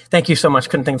 Thank you so much.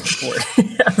 Couldn't think of the word.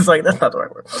 I was like, that's not the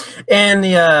right word. And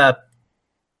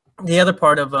the other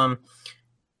part of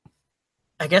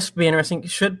I guess would be interesting.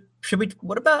 Should we?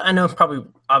 What about? I know probably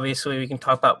obviously we'll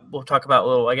talk about a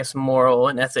little I guess moral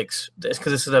and ethics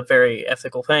because this is a very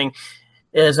ethical thing.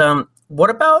 Is what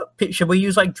about should we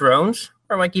use like drones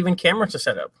or like even cameras to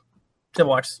set up to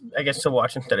watch? I guess to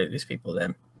watch and study these people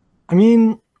then. I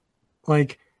mean,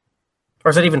 like, or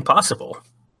is that even possible?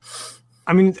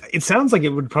 I mean, it sounds like it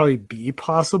would probably be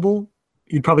possible.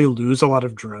 You'd probably lose a lot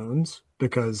of drones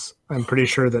because I'm pretty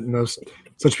sure that most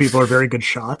such people are very good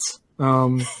shots.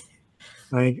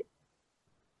 Like,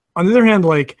 on the other hand,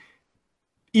 like,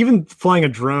 even flying a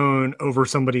drone over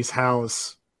somebody's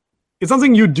house, it's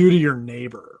something you'd do to your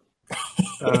neighbor.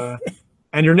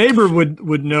 And your neighbor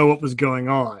would know what was going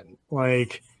on.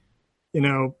 Like, you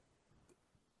know,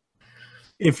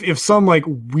 if some like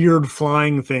weird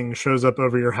flying thing shows up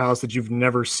over your house that you've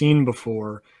never seen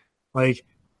before, like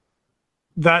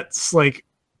that's like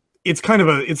it's kind of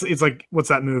it's like what's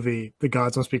that movie? The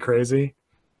Gods Must Be Crazy,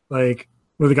 like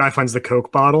where the guy finds the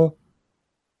Coke bottle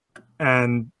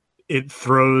and it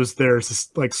throws their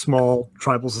like small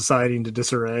tribal society into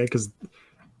disarray because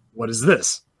what is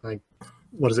this? Like,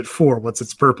 what is it for? What's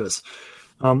its purpose?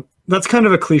 That's kind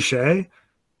of a cliche,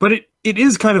 but it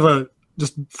is kind of a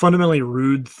just fundamentally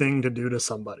rude thing to do to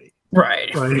somebody,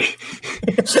 right? Like,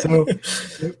 so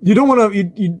you don't want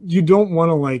to you don't want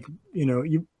to like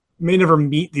you may never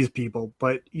meet these people,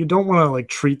 but you don't want to like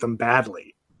treat them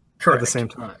badly. Correct. At the same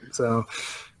time. So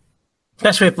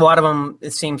especially if a lot of them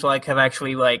it seems like have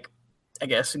actually like I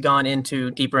guess gone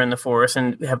into deeper in the forest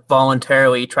and have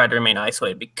voluntarily tried to remain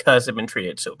isolated because they've been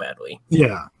treated so badly.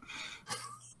 Yeah.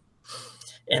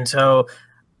 And so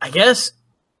I guess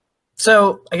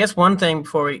one thing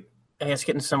before we, I guess,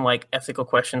 get into some like ethical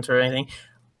questions or anything,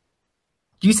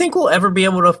 do you think we'll ever be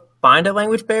able to find a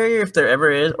language barrier if there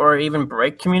ever is, or even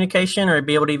break communication, or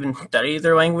be able to even study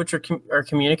their language or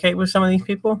communicate with some of these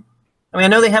people? I mean, I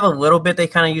know they have a little bit. They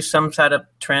kind of use some side of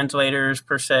translators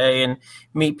per se and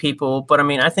meet people, but I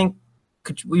mean, I think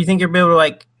you think you'll be able to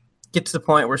like get to the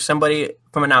point where somebody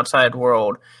from an outside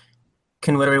world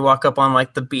can literally walk up on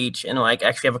like the beach and like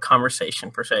actually have a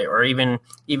conversation per se, or even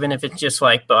if it's just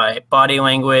like by body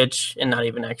language and not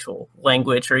even actual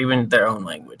language or even their own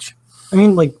language. I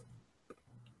mean, like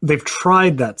they've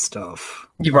tried that stuff,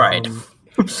 right?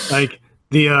 Like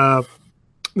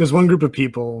there's one group of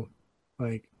people,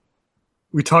 like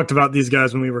we talked about these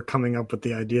guys when we were coming up with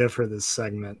the idea for this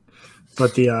segment,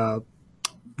 but they're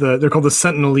called the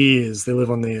Sentinelese. They live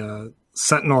on the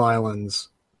Sentinel Islands.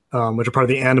 Which are part of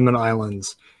the Andaman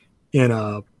Islands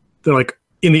they're like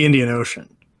in the Indian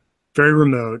Ocean, very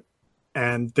remote,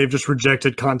 and they've just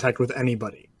rejected contact with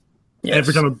anybody. Yes.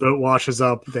 Every time a boat washes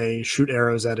up, they shoot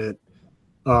arrows at it.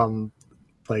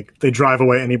 Like they drive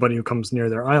away anybody who comes near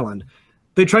their island.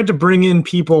 They tried to bring in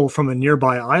people from a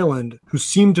nearby island who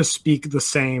seemed to speak the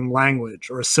same language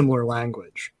or a similar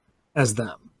language as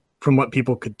them, from what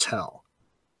people could tell.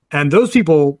 And those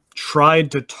people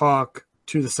tried to talk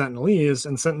to the Sentinelese,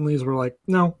 and Sentinelese were like,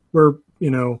 no, we're,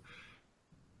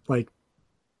 like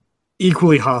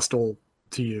equally hostile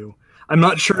to you. I'm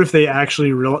not sure if they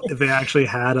actually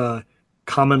had a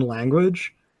common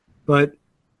language, but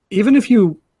even if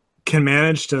you can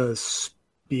manage to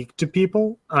speak to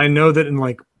people, I know that in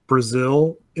like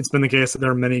Brazil, it's been the case that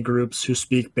there are many groups who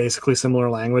speak basically similar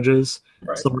languages.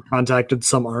 Right. Some are contacted,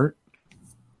 some aren't.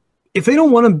 If they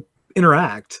don't want to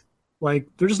interact, like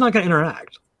they're just not going to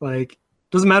interact. Like,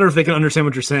 doesn't matter if they can understand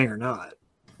what you're saying or not.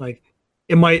 Like,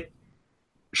 it might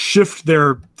shift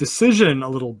their decision a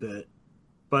little bit,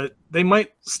 but they might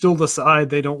still decide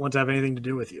they don't want to have anything to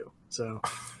do with you. So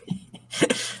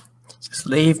just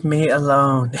leave me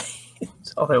alone.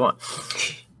 That's all they want.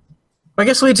 I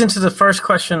guess leads into the first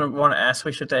question I want to ask,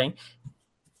 we should think.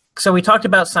 So we talked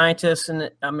about scientists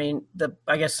and I mean,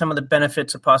 I guess some of the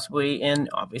benefits of possibly and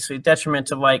obviously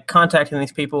detriments of like contacting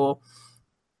these people.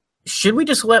 Should we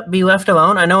just be left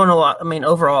alone? I know in a lot, I mean,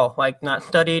 overall, like not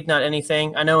studied, not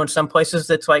anything. I know in some places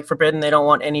that's like forbidden. They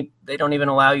don't even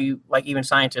allow you, like even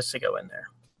scientists to go in there.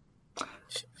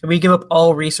 Should we give up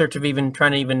all research of even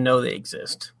trying to even know they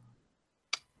exist?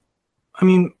 I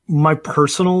mean, my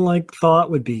personal like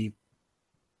thought would be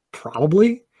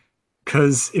probably,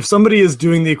 Because if somebody is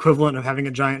doing the equivalent of having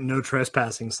a giant no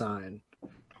trespassing sign,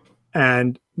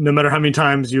 and no matter how many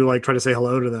times you like try to say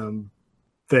hello to them,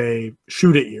 they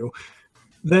shoot at you,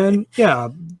 then yeah,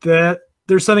 that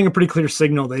they're sending a pretty clear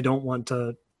signal they don't want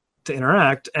to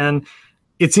interact. And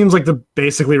it seems like the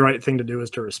basically right thing to do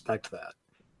is to respect that.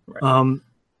 Right.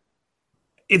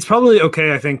 It's probably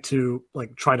okay, I think, to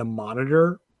like try to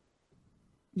monitor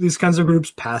these kinds of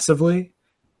groups passively.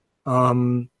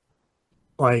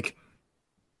 Like,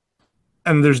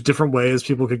 and there's different ways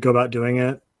people could go about doing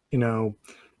it, you know,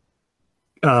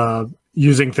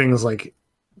 using things like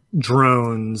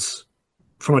drones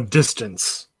from a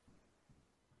distance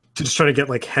to just try to get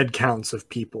like head counts of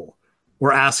people,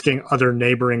 or asking other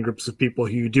neighboring groups of people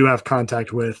who you do have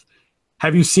contact with,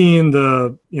 have you seen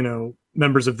the, you know,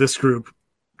 members of this group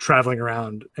traveling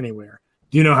around anywhere?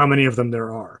 Do you know how many of them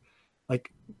there are?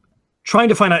 Like, trying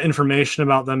to find out information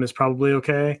about them is probably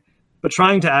okay, but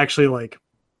trying to actually like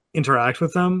interact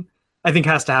with them, I think,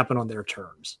 has to happen on their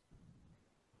terms.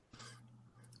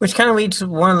 Which kind of leads to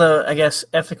one of the, I guess,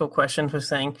 ethical questions was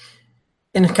saying,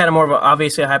 and kind of more of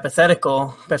obviously a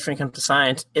hypothetical, especially when it comes to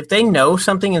science, if they know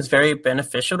something is very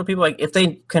beneficial to people, like if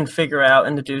they can figure out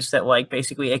and deduce that like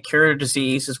basically a cure to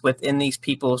disease is within these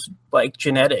people's like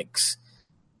genetics,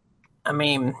 I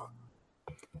mean,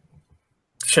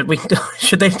 should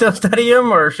they still study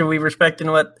them, or should we respect in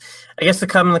what, I guess, the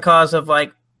cause of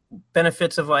like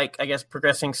benefits of like, I guess,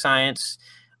 progressing science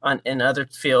in other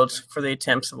fields for the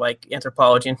attempts of like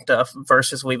anthropology and stuff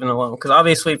versus leaving them alone? Because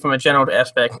obviously from a general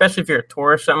aspect, especially if you're a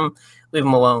tourist or something, leave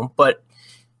them alone. But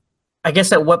I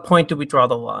guess at what point do we draw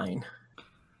the line?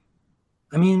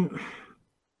 I mean,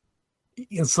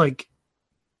 it's like,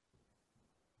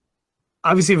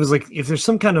 obviously if there's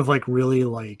some kind of like really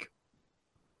like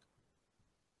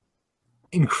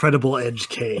incredible edge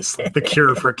case, like the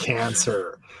cure for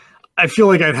cancer, I feel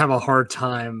like I'd have a hard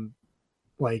time,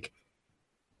 like,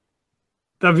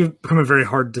 that would become a very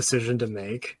hard decision to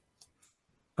make.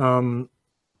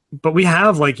 But we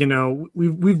have, like, you know,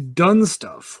 we've done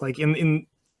stuff like in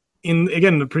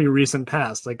again, the pretty recent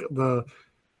past, like the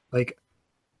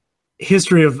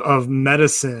history of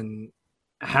medicine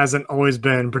hasn't always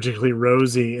been particularly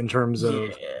rosy in terms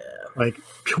of like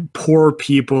poor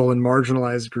people and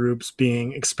marginalized groups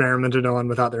being experimented on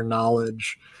without their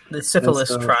knowledge. The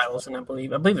syphilis trials, and I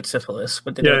believe it's syphilis,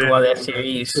 but they did a lot of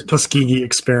STIs. The Tuskegee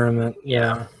experiment,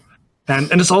 and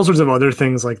just all sorts of other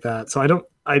things like that. So I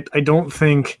don't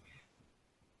think.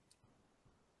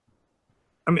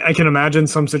 I mean, I can imagine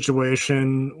some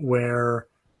situation where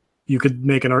you could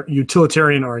make an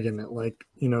utilitarian argument, like,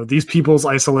 you know, these people's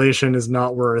isolation is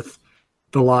not worth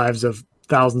the lives of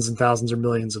thousands and thousands or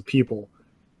millions of people,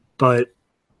 but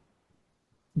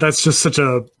that's just such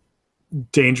a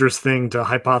dangerous thing to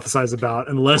hypothesize about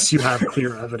unless you have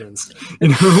clear evidence, you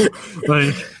know,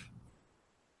 like,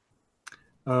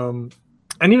 and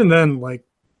even then, like,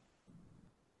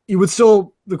 you would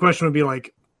still, the question would be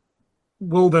like,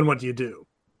 well, then what do you do?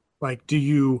 Like, do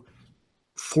you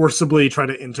forcibly try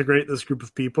to integrate this group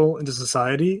of people into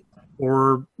society,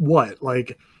 or what?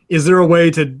 Like, is there a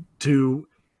way to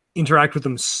interact with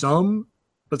them some,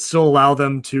 but still allow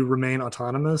them to remain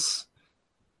autonomous?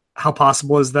 How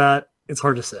possible is that? It's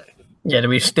hard to say. Yeah, do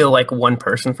we still like one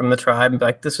person from the tribe?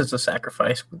 Like, this is a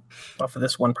sacrifice off of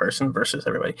this one person versus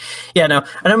everybody. Yeah, no,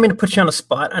 I don't mean to put you on the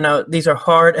spot. I know these are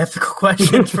hard ethical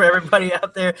questions for everybody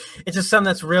out there. It's just something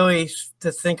that's really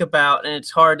to think about, and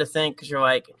it's hard to think because you're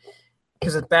like,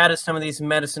 because as bad as some of these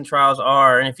medicine trials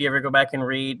are, and if you ever go back and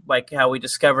read like how we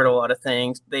discovered a lot of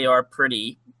things, they are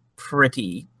pretty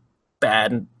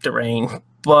bad and deranged.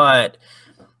 But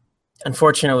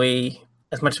unfortunately,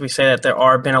 as much as we say that, there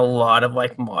are been a lot of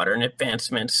like modern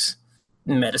advancements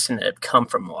in medicine that have come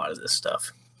from a lot of this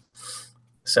stuff.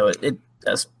 So it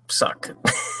does suck.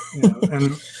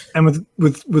 and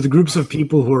with groups of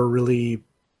people who are really,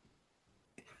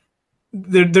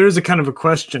 there is a kind of a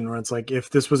question where it's like, if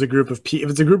this was a group of if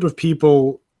it's a group of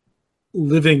people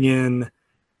living in,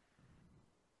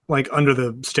 like, under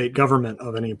the state government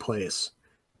of any place,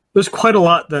 there's quite a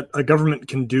lot that a government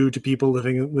can do to people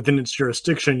living within its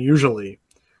jurisdiction, usually,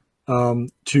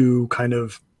 to kind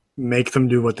of make them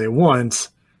do what they want,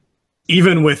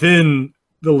 even within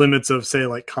the limits of, say,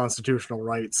 like, constitutional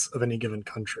rights of any given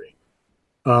country.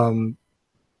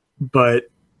 But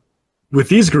with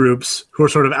these groups who are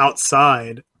sort of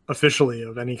outside officially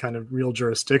of any kind of real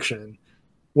jurisdiction,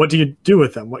 what do you do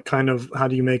with them? How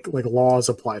do you make, like, laws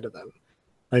apply to them?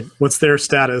 Like, what's their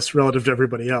status relative to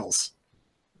everybody else?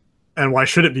 And why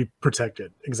should it be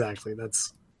protected? Exactly.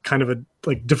 That's kind of a,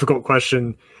 like, difficult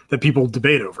question that people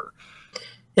debate over.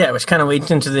 Yeah, which kind of leads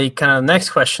into the kind of next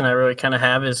question I really kind of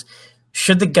have is,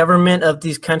 should the government of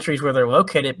these countries where they're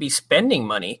located be spending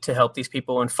money to help these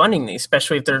people and funding these,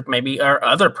 especially if there maybe are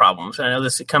other problems? And I know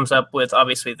it comes up with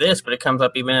obviously this, but it comes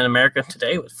up even in America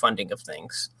today with funding of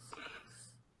things.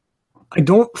 I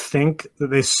don't think that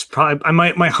they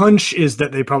probably. My hunch is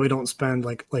that they probably don't spend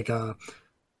like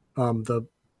the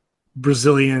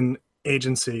Brazilian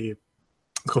agency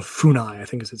called FUNAI, I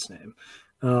think is its name.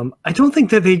 I don't think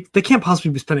that they can't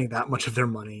possibly be spending that much of their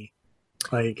money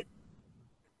like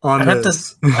on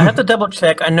this. I have to double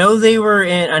check. I know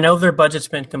I know their budget's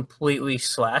been completely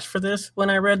slashed for this. When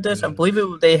I read this, I believe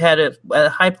they had a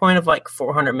high point of like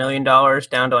 $400 million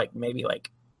down to like maybe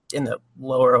like in the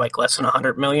lower, like less than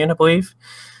 100 million, I believe.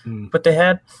 But they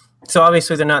had. So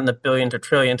obviously they're not in the billions or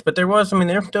trillions, but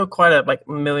there's still quite a like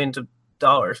millions of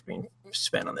dollars being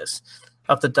spent on this.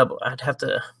 I'd have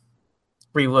to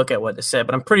relook at what it said,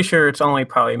 but I'm pretty sure it's only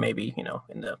probably maybe,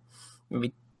 in the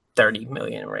maybe 30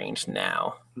 million range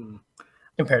now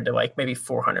compared to like maybe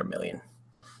 400 million.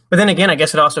 But then again, I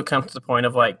guess it also comes to the point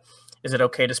of like, is it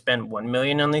okay to spend 1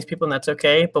 million on these people? And that's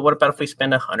okay. But what about if we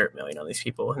spend 100 million on these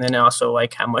people? And then also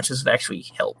like, how much does it actually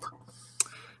help?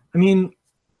 I mean,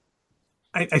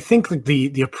 I think like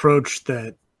the approach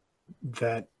that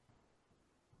the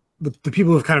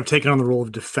people who've kind of taken on the role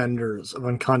of defenders of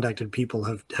uncontacted people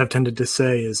have tended to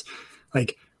say is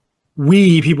like,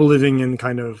 we people living in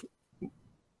kind of,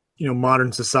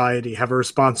 modern society have a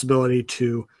responsibility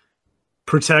to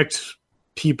protect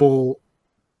people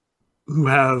who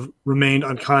have remained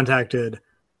uncontacted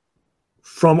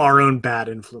from our own bad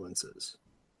influences.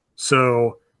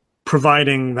 So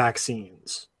providing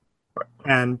vaccines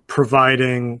and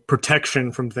providing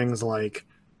protection from things like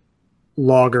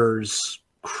loggers,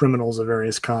 criminals of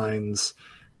various kinds.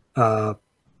 Like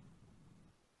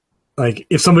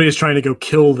if somebody is trying to go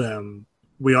kill them,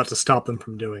 we ought to stop them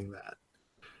from doing that.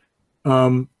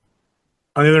 On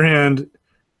the other hand,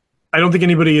 I don't think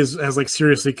anybody has like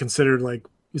seriously considered like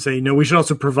you say, we should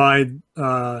also provide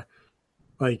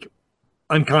like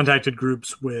uncontacted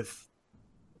groups with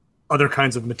other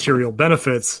kinds of material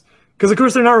benefits. Because of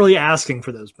course they're not really asking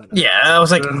for those benefits. Yeah, I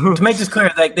was like, to make this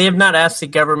clear, like they have not asked the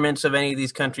governments of any of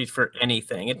these countries for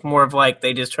anything. It's more of like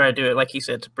they just try to do it, like he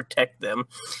said, to protect them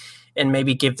and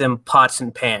maybe give them pots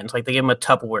and pans. Like they give them a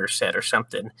Tupperware set or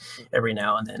something every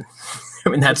now and then. I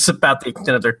mean, that's about the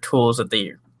extent of their tools that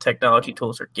the technology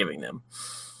tools are giving them.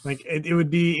 Like it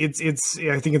would be,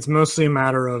 I think it's mostly a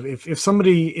matter of if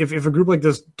a group like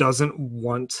this doesn't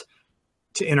want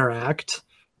to interact,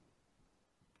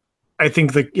 I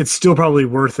think that it's still probably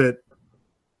worth it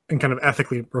and kind of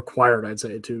ethically required, I'd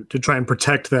say, to try and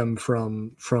protect them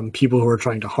from people who are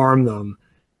trying to harm them.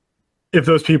 If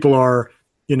those people are,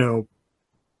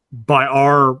 by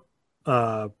our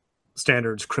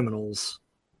standards, criminals,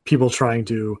 people trying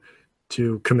to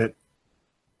commit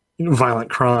violent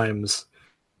crimes,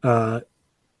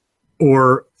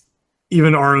 or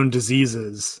even our own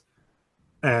diseases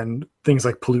and things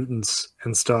like pollutants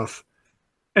and stuff,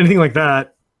 anything like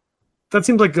that, that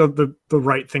seems like the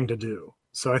right thing to do.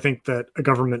 So I think that a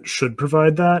government should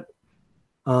provide that.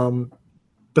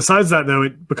 Besides that, though,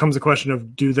 it becomes a question of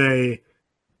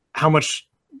how much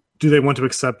do they want to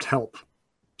accept help?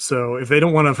 So if they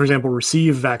don't want to, for example,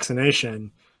 receive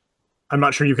vaccination, I'm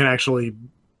not sure you can actually,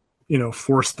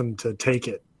 force them to take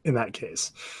it in that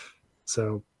case.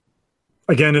 So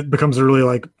again, it becomes a really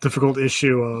like difficult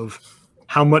issue of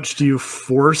how much do you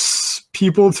force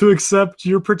people to accept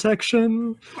your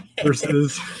protection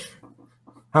versus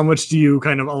how much do you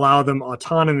kind of allow them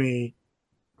autonomy,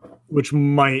 which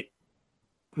might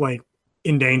like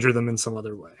endanger them in some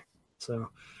other way. So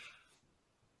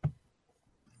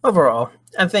overall,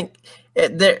 I think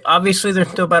obviously there's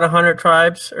still about 100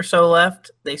 tribes or so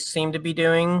left. They seem to be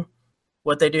doing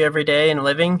what they do every day and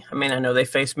living. I mean, I know they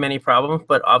face many problems,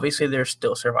 but obviously they're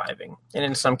still surviving. And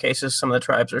in some cases, some of the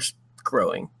tribes are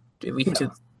growing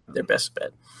to their best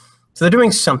bet. So they're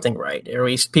doing something right. Or at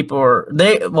least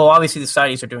obviously the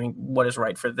societies are doing what is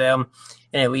right for them.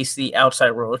 And at least the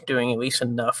outside world is doing at least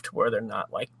enough to where they're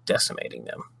not like decimating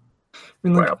them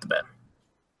right off the bat.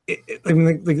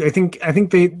 I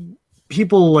think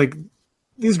people like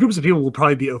these groups of people will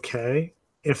probably be okay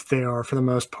if they are, for the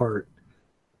most part,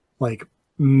 like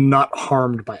not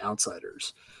harmed by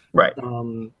outsiders. Right.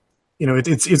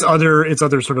 It's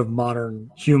other sort of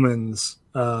modern humans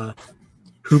who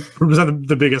represent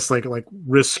the biggest like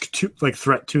risk to like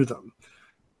threat to them.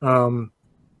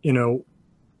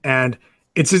 And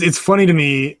it's funny to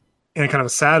me in a kind of a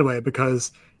sad way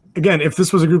because again, if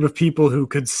this was a group of people who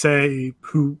could say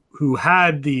who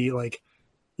had the like,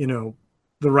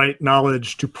 the right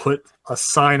knowledge to put a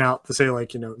sign out to say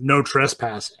like, no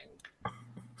trespassing,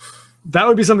 that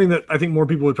would be something that I think more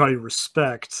people would probably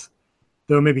respect,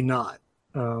 though maybe not.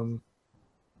 Because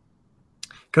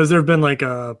there have been like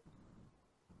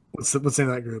what's the name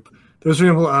of that group? There was, for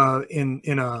example, in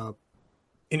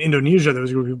Indonesia, there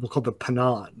was a group of people called the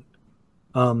Penan,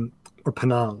 or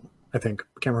Penang, I think.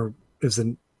 I can't remember if it's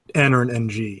an N or an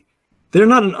NG. They're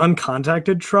not an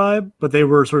uncontacted tribe, but they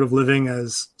were sort of living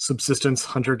as subsistence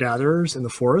hunter-gatherers in the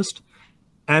forest.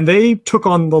 And they took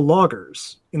on the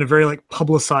loggers in a very like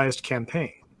publicized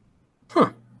campaign.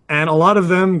 Huh. And a lot of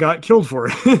them got killed for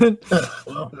it,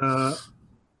 Well,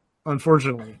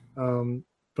 unfortunately.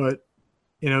 But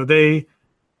you know,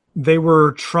 they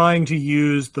were trying to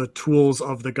use the tools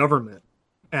of the government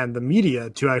and the media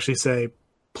to actually say,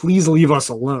 please leave us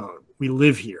alone. We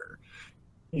live here,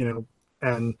 you know,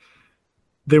 and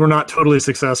they were not totally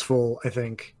successful. I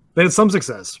think they had some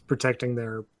success protecting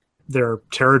their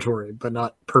territory, but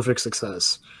not perfect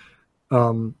success.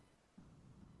 So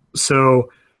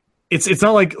it's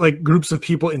not like groups of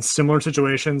people in similar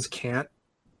situations can't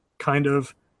kind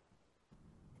of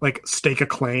like stake a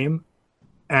claim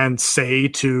and say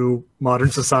to modern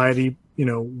society, you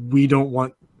know, we don't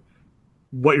want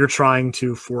what you're trying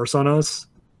to force on us,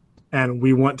 and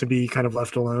we want to be kind of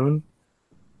left alone.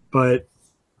 But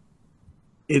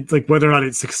it's like whether or not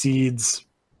it succeeds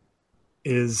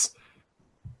is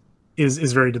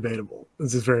very debatable.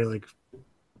 It's just very like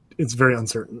it's very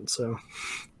uncertain. So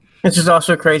it's just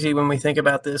also crazy when we think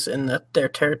about this, and that their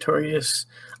territory is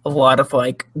a lot of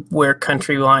like where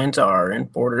country lines are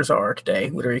and borders are today,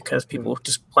 literally because people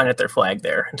just planted their flag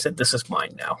there and said, "This is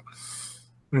mine now."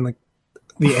 I mean, like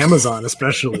the Amazon,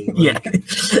 especially. Like,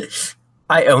 Yeah,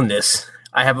 I own this.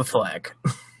 I have a flag.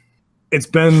 It's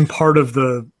been part of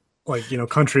the like, you know,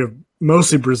 country of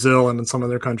mostly Brazil and in some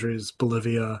other countries,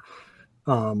 Bolivia,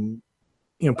 you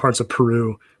know, parts of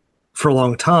Peru for a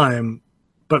long time.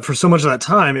 But for so much of that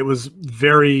time, it was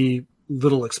very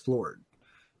little explored.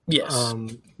 Yes.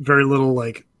 Very little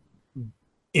like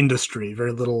industry,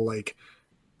 very little like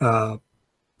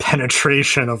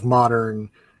penetration of modern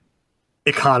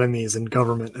economies and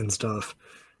government and stuff.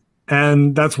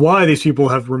 And that's why these people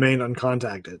have remained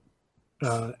uncontacted.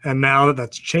 And now that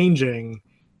that's changing,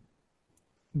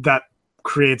 that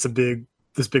creates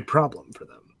this big problem for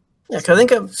them. Yeah, because I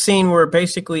think I've seen where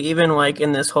basically even like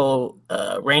in this whole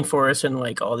rainforest and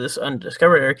like all this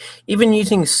undiscovered area, even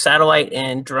using satellite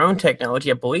and drone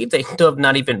technology, I believe they still have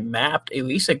not even mapped at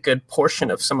least a good portion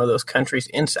of some of those countries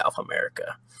in South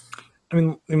America. I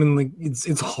mean, like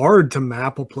it's hard to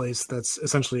map a place that's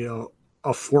essentially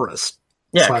a forest.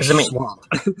 Yeah, because I mean, swamp.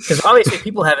 because obviously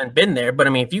people haven't been there, but I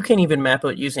mean, if you can't even map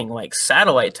it using like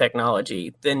satellite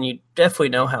technology, then you definitely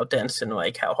know how dense and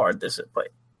like how hard this is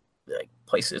like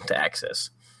places to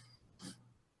access.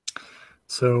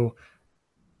 So,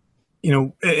 you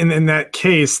know, in that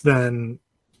case, then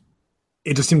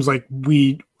it just seems like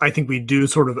I think we do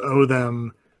sort of owe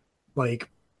them like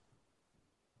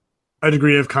a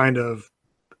degree of kind of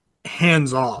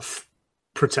hands-off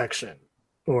protection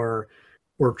or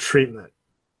treatment,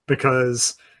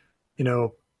 because, you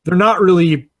know, they're not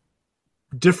really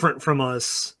different from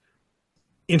us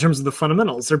in terms of the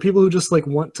fundamentals. They're people who just like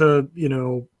want to, you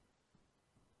know,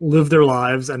 live their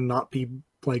lives and not be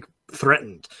like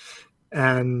threatened.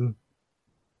 And,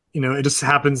 you know, it just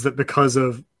happens that because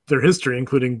of their history,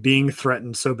 including being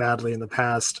threatened so badly in the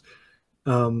past,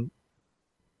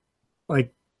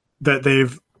 like that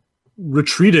they've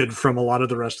retreated from a lot of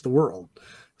the rest of the world.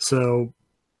 So,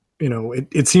 you know,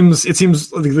 it seems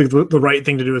like the right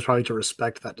thing to do is probably to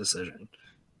respect that decision.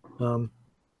 I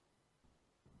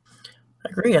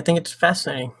agree. I think it's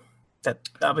fascinating that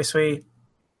obviously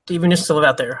even just to live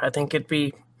out there, I think it'd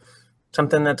be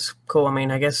something that's cool. I mean,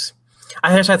 I guess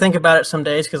I think about it some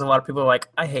days because a lot of people are like,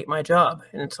 I hate my job.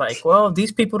 And it's like, well,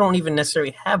 these people don't even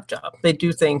necessarily have jobs. They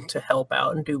do things to help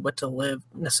out and do what to live,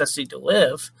 necessity to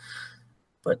live,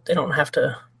 but they don't have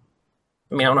to.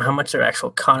 I mean, I don't know how much their actual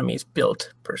economy is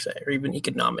built per se, or even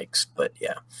economics, but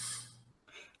yeah.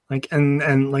 Like,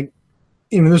 and like,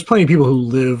 you know, there's plenty of people who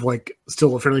live like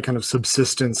still a fairly kind of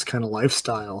subsistence kind of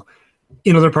lifestyle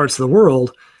in other parts of the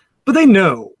world, but they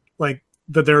know like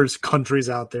that there's countries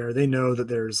out there. They know that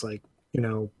there's like, you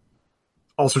know,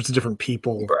 all sorts of different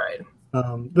people. Right.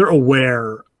 They're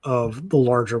aware of the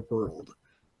larger world.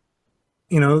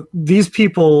 You know, these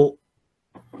people,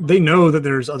 they know that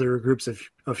there's other groups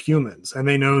of humans, and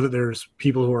they know that there's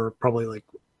people who are probably like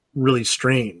really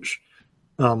strange,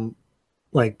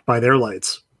 like by their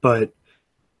lights, but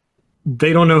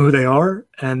they don't know who they are,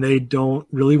 and they don't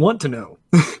really want to know.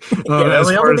 Yeah,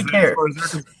 they don't really care.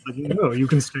 You know, you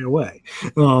can stay away.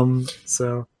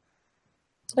 So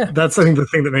yeah. That's, I think, the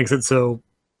thing that makes it so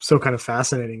so kind of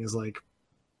fascinating is like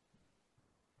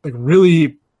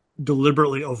really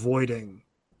deliberately avoiding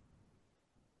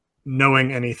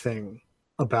knowing anything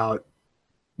about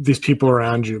these people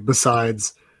around you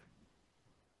besides,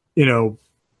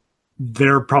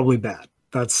 they're probably bad.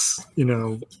 That's,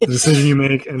 the decision you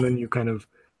make, and then you kind of,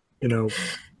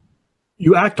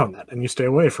 you act on that and you stay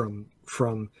away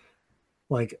from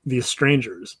like these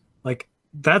strangers. Like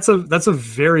that's a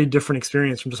very different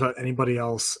experience from just about anybody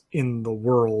else in the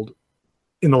world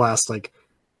in the last like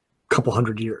couple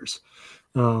hundred years.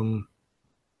 And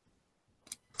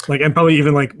probably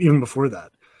even before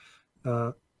that.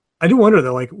 I do wonder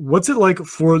though, like, what's it like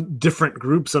for different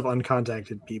groups of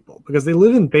uncontacted people? Because they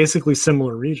live in basically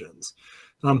similar regions.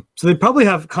 So they probably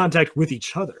have contact with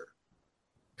each other.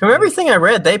 From everything I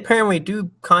read, they apparently do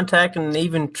contact and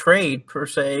even trade, per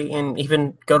se, and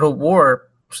even go to war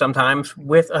sometimes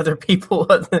with other people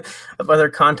of other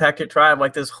contacted tribe,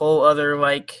 like this whole other,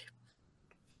 like,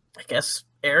 I guess,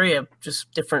 area,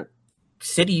 just different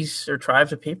cities or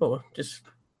tribes of people. Just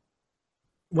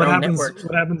what happens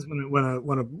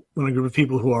when a group of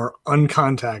people who are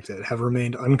uncontacted, have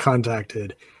remained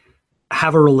uncontacted,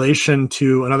 have a relation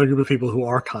to another group of people who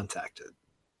are contacted?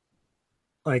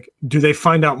 Like, do they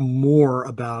find out more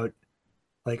about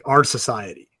like our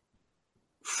society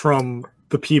from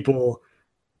the people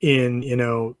in,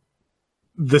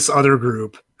 this other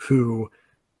group who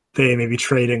they may be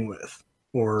trading with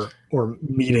or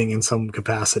meeting in some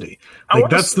capacity?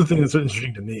 Like, that's the thing that's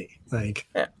interesting to me. Like,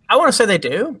 yeah, I want to say they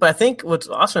do, but I think what's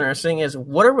also interesting is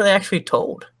what are they actually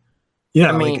told? Yeah,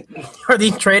 I mean, are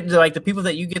these traded, like the people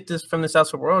that you get this from this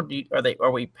outside world?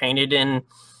 Are we painted in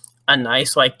a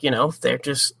nice, like, they're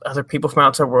just other people from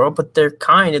outside world, but they're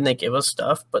kind and they give us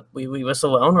stuff, but we leave us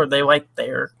alone? Or they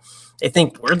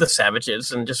think we're the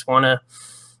savages and just want to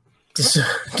just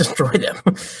destroy them?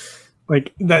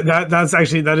 Like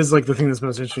that is like the thing that's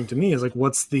most interesting to me is like,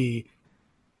 what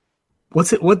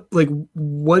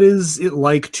is it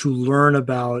like to learn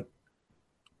about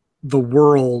the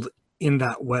world in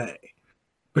that way?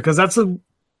 Because that's a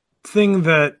thing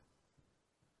that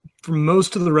for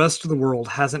most of the rest of the world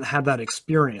hasn't had that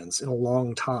experience in a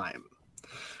long time.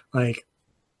 Like,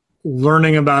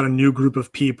 learning about a new group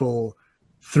of people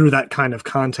through that kind of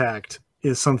contact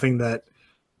is something that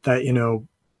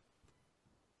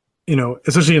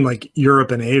especially in like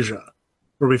Europe and Asia,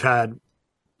 where we've had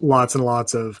lots and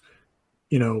lots of,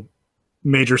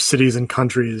 major cities and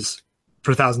countries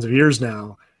for thousands of years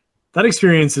now, that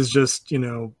experience is just,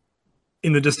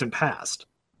 in the distant past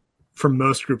for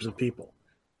most groups of people.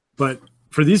 But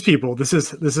for these people, this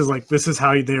is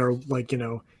how they are, like,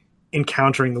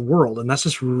 encountering the world. And that's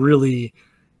just really,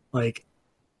 like,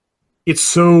 it's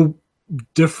so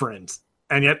different.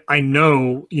 And yet I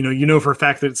know, for a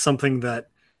fact that it's something that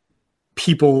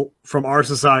people from our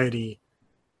society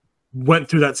went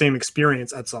through that same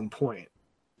experience at some point.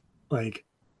 Like,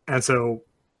 and so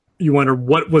you wonder,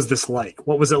 what was this like?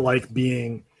 What was it like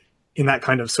being in that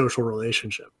kind of social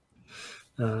relationship?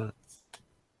 I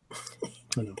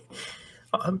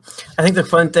think the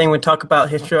fun thing when we talk about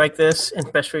history like this,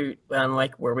 especially on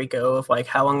like where we go of like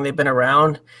how long they've been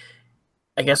around,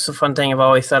 I guess the fun thing I've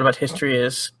always thought about history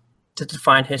is, to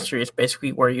define history is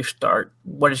basically where you start.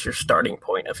 What is your starting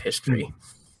point of history?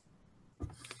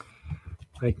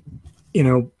 Like,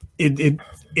 it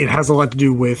has a lot to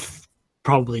do with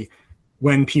probably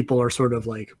when people are sort of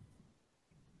like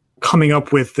coming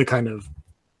up with the kind of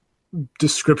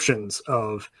descriptions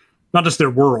of not just their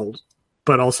world,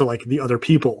 but also like the other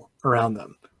people around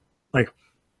them. Like,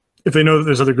 if they know that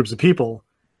there's other groups of people,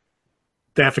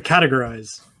 they have to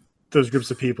categorize those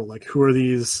groups of people. Like, who are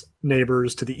these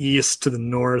neighbors to the east, to the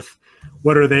north?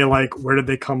 What are they like? Where did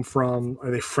they come from?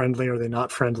 Are they friendly? Are they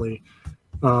not friendly?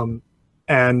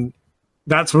 And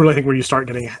that's really, I think, where you start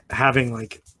having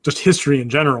like just history in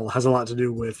general has a lot to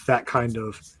do with that kind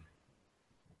of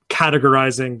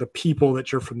categorizing the people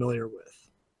that you're familiar with,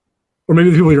 or maybe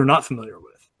the people you're not familiar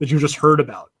with, that you just heard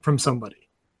about from somebody.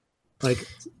 Like,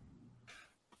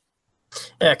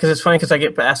 yeah, because it's funny, because I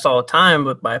get asked all the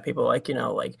time by people like,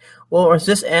 well, is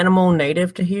this animal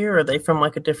native to here? Are they from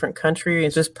like a different country?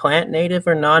 Is this plant native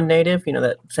or non-native?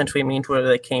 That essentially means whether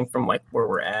they came from like where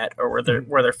we're at or where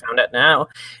they're found at now.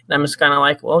 And I'm just kind of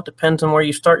like, well, it depends on where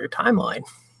you start your timeline.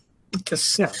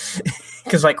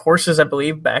 Because like horses, I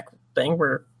believe back then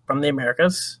were from the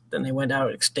Americas, then they went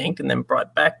out extinct and then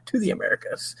brought back to the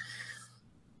Americas.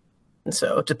 And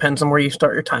so it depends on where you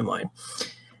start your timeline.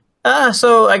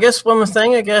 So I guess one more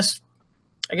thing, I guess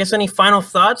any final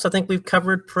thoughts? I think we've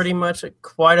covered pretty much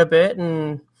quite a bit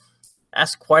and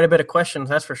asked quite a bit of questions,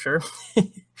 that's for sure.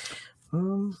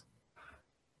 Not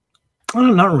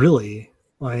really.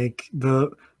 Like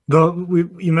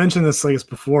you mentioned this, I guess,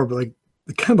 before, but like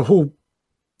kind of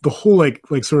the whole like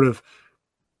sort of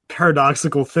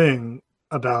paradoxical thing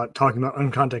about talking about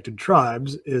uncontacted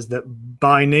tribes is that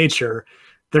by nature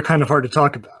they're kind of hard to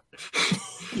talk about.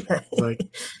 Like,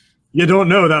 you don't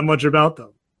know that much about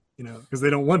them, because they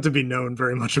don't want to be known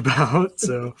very much about.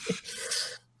 So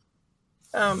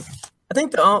I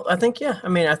think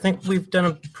we've done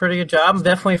a pretty good job.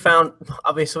 Definitely found,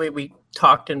 obviously we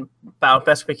talked about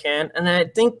best we can, and I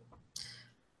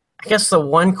guess the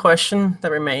one question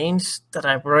that remains that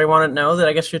I really want to know, that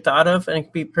I guess you thought of, and it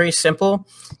could be pretty simple,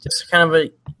 just kind of a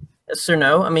yes or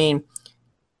no. I mean,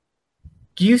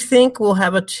 do you think we'll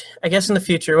have I guess in the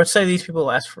future, let's say these people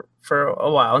last for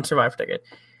a while and survive for a decade,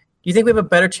 do you think we have a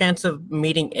better chance of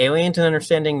meeting aliens and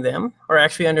understanding them, or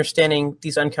actually understanding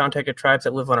these uncontacted tribes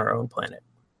that live on our own planet?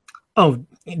 Oh,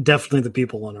 definitely the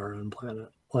people on our own planet.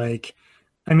 Like,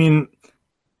 I mean,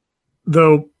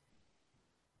 though,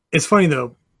 it's funny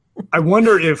though. I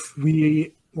wonder if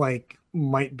we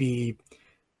might be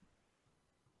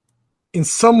in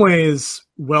some ways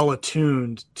well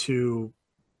attuned to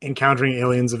encountering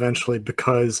aliens eventually,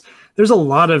 because there's a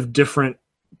lot of different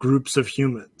groups of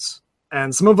humans,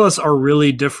 and some of us are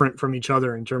really different from each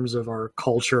other in terms of our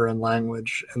culture and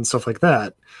language and stuff like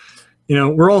that.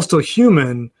 We're all still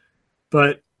human,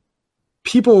 but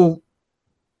people,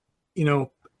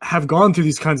 have gone through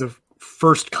these kinds of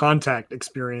first contact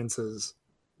experiences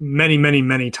many, many,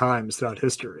 many times throughout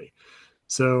history.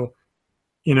 So,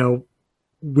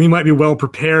 we might be well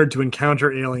prepared to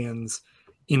encounter aliens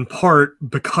in part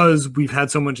because we've had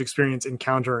so much experience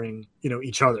encountering,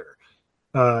 each other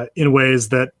in ways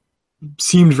that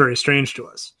seemed very strange to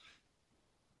us.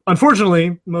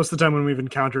 Unfortunately, most of the time when we've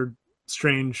encountered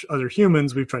strange other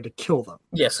humans, we've tried to kill them.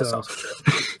 Yes, that's also true.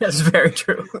 That's very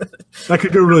true. That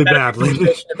could go really badly.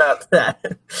 About that.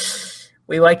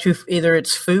 We like to either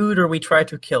it's food or we try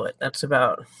to kill it. That's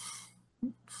about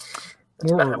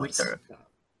how we start.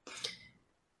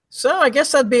 So I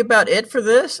guess that'd be about it for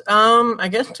this. I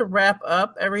guess to wrap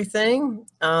up everything,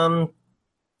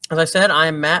 as I said,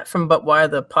 I'm Matt from But Why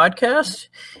the Podcast,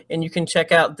 and you can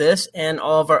check out this and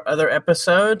all of our other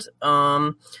episodes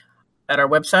at our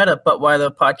website at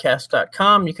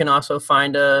butwhythepodcast.com. You can also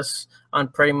find us on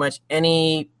pretty much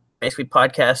any basically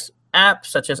podcast app,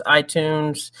 such as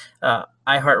iTunes,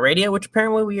 iHeartRadio, which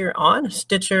apparently we are on,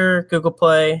 Stitcher, Google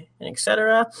Play, and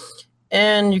etc.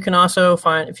 And you can also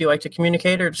find, if you like to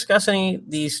communicate or discuss any of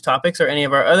these topics or any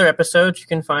of our other episodes, you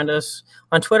can find us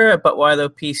on Twitter at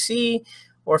ButWhyThoPC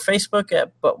or Facebook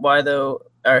at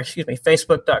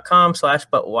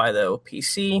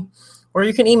Facebook.com/ButWhyThoPC, or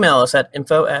you can email us at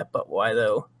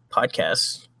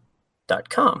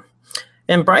info@ButWhyThoPodcast.com.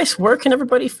 And Bryce, where can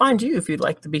everybody find you if you'd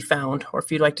like to be found, or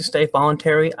if you'd like to stay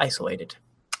voluntarily isolated?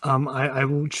 I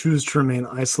will choose to remain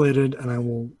isolated, and I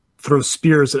will throw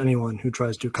spears at anyone who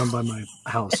tries to come by my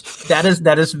house. That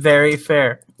is very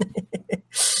fair.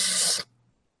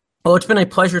 Well, it's been a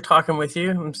pleasure talking with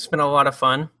you. It's been a lot of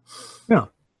fun. Yeah.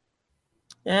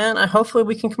 And hopefully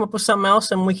we can come up with something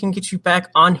else, and we can get you back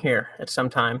on here at some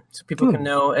time, so people can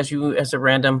know as a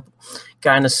random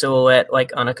guy in a silhouette,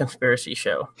 like on a conspiracy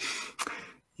show.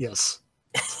 Yes.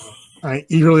 I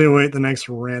eagerly await the next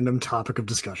random topic of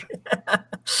discussion. All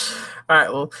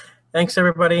right. Well, thanks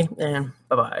everybody, and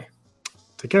bye-bye.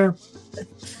 Take care.